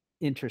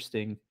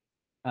interesting.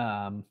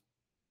 And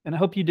I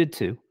hope you did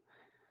too.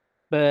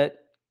 But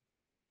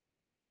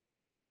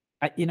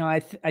I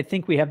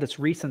think we have this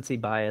recency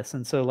bias,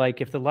 and so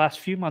like if the last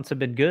few months have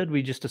been good,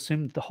 we just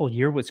assumed the whole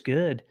year was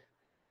good.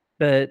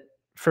 But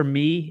for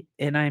me,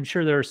 and I'm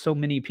sure there are so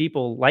many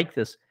people like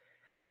this,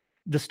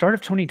 the start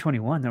of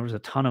 2021, there was a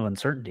ton of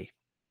uncertainty.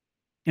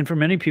 And for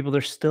many people,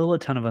 there's still a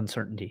ton of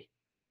uncertainty.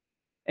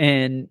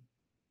 And,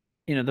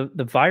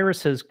 the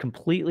virus has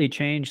completely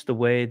changed the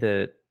way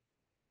that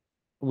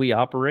we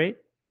operate,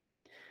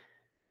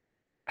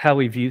 how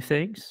we view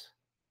things,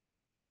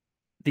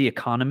 the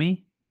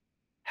economy,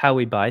 how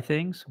we buy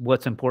things,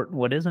 what's important,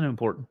 what isn't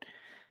important.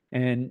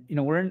 And,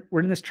 we're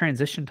in this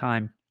transition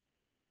time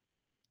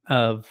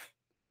of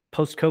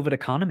post-COVID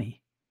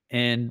economy.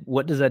 And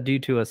what does that do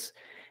to us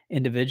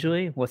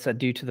individually? What's that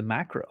do to the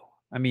macro?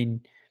 I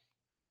mean,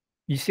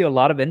 you see a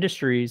lot of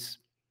industries,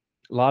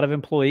 a lot of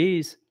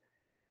employees,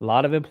 a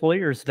lot of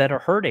employers that are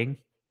hurting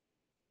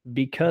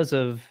because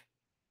of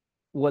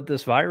what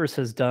this virus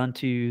has done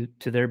to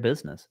their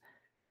business.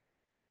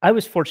 I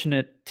was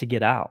fortunate to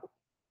get out.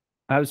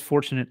 I was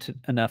fortunate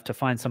enough to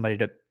find somebody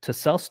to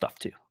sell stuff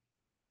to,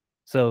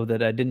 so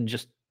that I didn't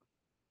just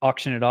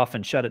auction it off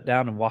and shut it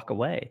down and walk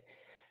away.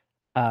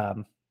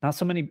 Not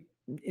so many,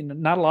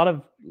 not a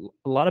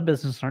lot of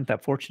businesses aren't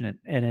that fortunate,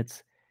 and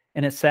it's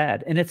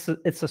sad, and it's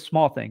the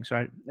small things,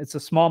 right? It's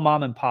the small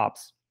mom and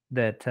pops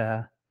that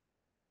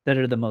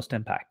are the most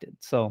impacted.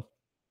 So,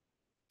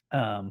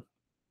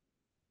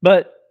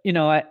 but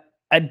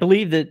I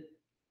believe that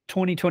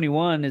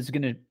 2021 is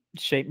going to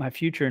shape my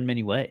future in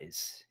many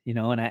ways,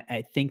 and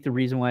I think the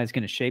reason why it's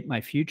going to shape my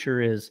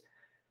future is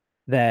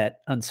that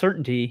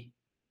uncertainty.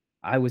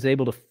 I was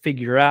able to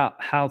figure out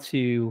how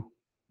to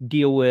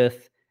deal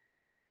with.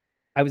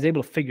 I was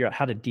able to figure out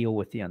how to deal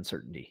with the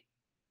uncertainty.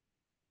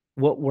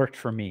 What worked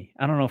for me?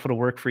 I don't know if it'll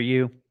work for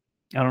you.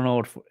 I don't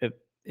know if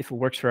it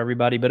works for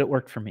everybody, but it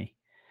worked for me.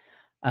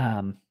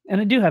 And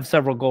I do have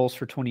several goals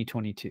for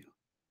 2022.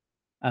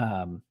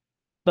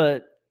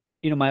 But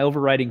my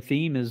overriding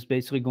theme is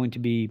basically going to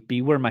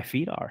be where my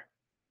feet are.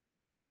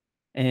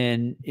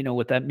 And,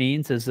 what that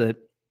means is that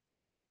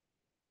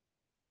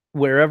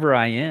wherever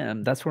I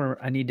am, that's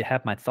where I need to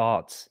have my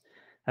thoughts.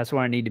 That's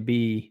where I need to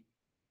be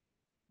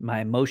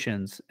my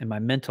emotions and my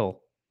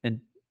mental,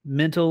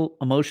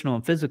 emotional,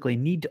 and physically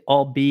need to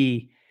all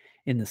be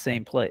in the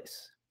same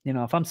place.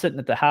 If I'm sitting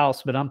at the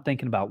house, but I'm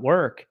thinking about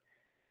work,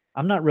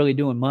 I'm not really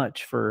doing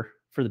much for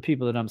the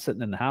people that I'm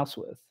sitting in the house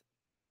with.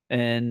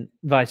 And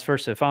vice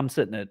versa. If I'm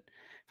sitting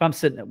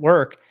at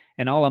work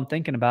and all I'm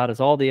thinking about is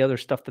all the other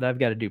stuff that I've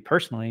got to do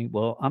personally,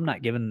 well,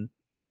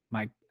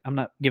 my I'm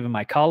not giving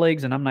my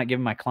colleagues and I'm not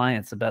giving my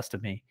clients the best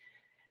of me.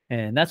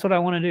 And that's what I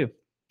want to do.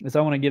 Is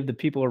I want to give the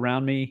people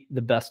around me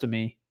the best of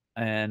me.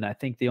 And I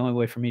think the only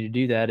way for me to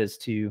do that is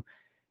to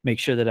make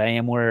sure that I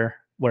am where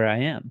I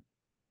am.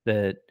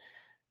 That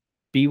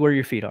be where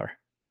your feet are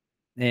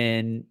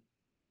and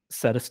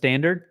set a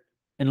standard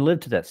and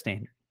live to that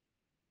standard.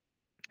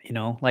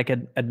 Like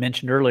I'd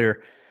mentioned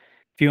earlier,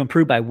 if you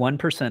improve by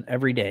 1%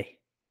 every day.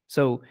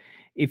 So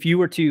if you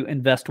were to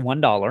invest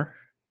 $1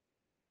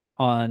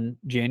 on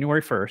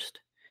January 1st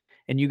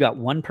and you got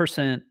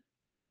 1%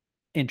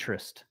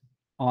 interest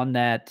on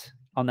that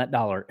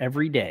dollar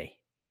every day,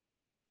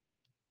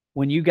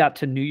 when you got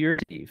to New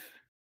Year's Eve,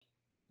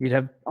 you'd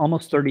have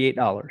almost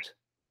 $38.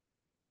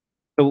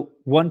 So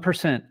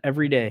 1%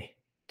 every day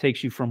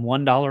takes you from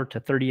 $1 to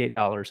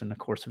 $38 in the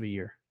course of a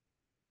year.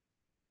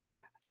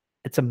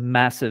 It's a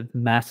massive,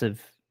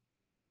 massive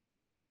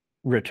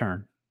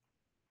return.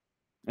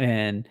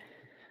 And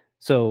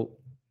so,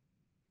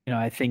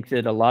 I think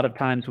that a lot of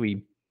times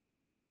we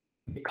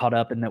get caught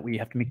up in that we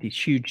have to make these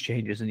huge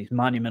changes and these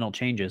monumental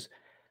changes.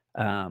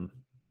 Um,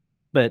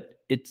 but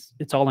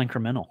it's all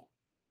incremental.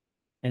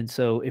 And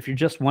so if you're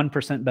just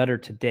 1% better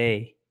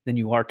today than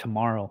you are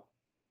tomorrow,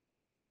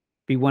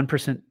 be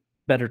 1%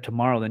 better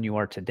tomorrow than you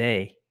are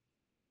today,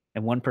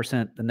 and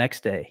 1% the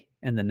next day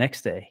and the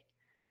next day,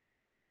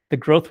 the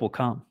growth will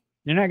come.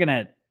 You're not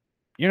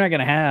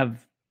gonna have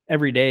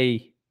every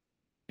day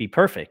be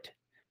perfect,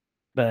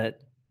 but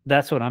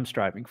that's what I'm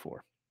striving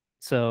for.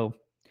 So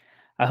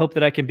I hope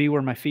that I can be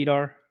where my feet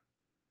are.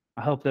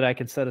 I hope that I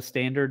can set a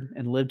standard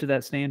and live to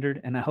that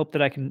standard. And I hope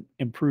that I can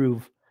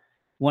improve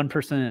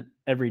 1%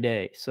 every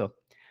day. So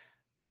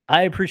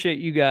I appreciate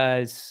you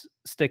guys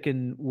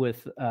sticking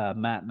with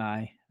Matt and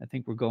I. I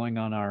think we're going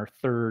on our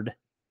third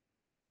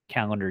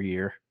calendar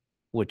year,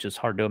 which is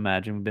hard to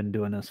imagine. We've been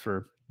doing this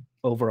for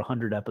over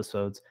 100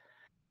 episodes.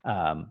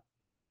 I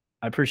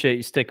appreciate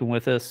you sticking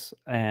with us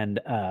and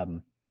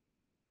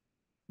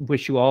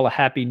wish you all a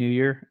happy new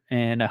year.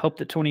 And I hope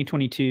that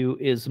 2022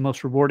 is the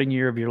most rewarding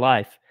year of your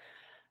life.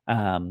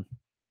 Um,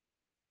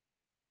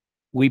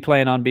 we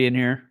plan on being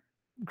here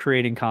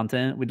creating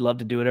content. We'd love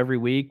to do it every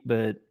week,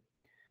 but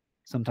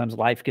sometimes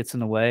life gets in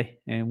the way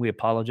and we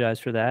apologize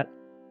for that.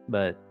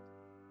 But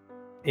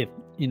if,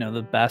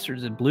 the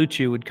bastards at Blue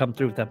Chew would come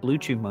through with that Blue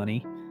Chew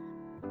money,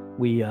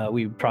 we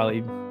would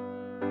probably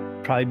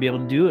be able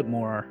to do it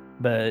more.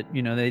 But,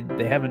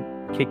 they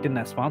haven't kicked in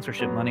that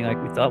sponsorship money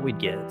like we thought we'd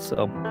get.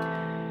 So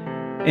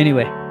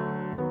anyway,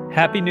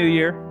 happy new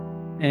year.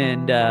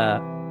 And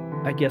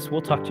I guess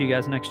we'll talk to you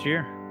guys next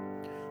year.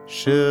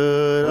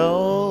 Should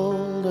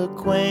old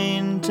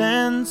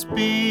acquaintance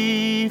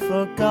be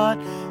forgot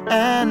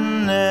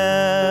and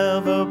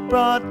never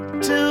brought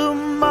to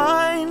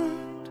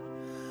mind?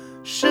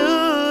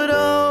 Should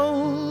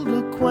old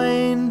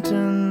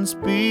acquaintance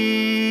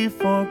be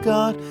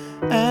forgot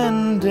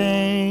and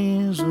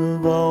days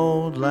of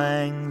old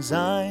lang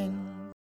syne?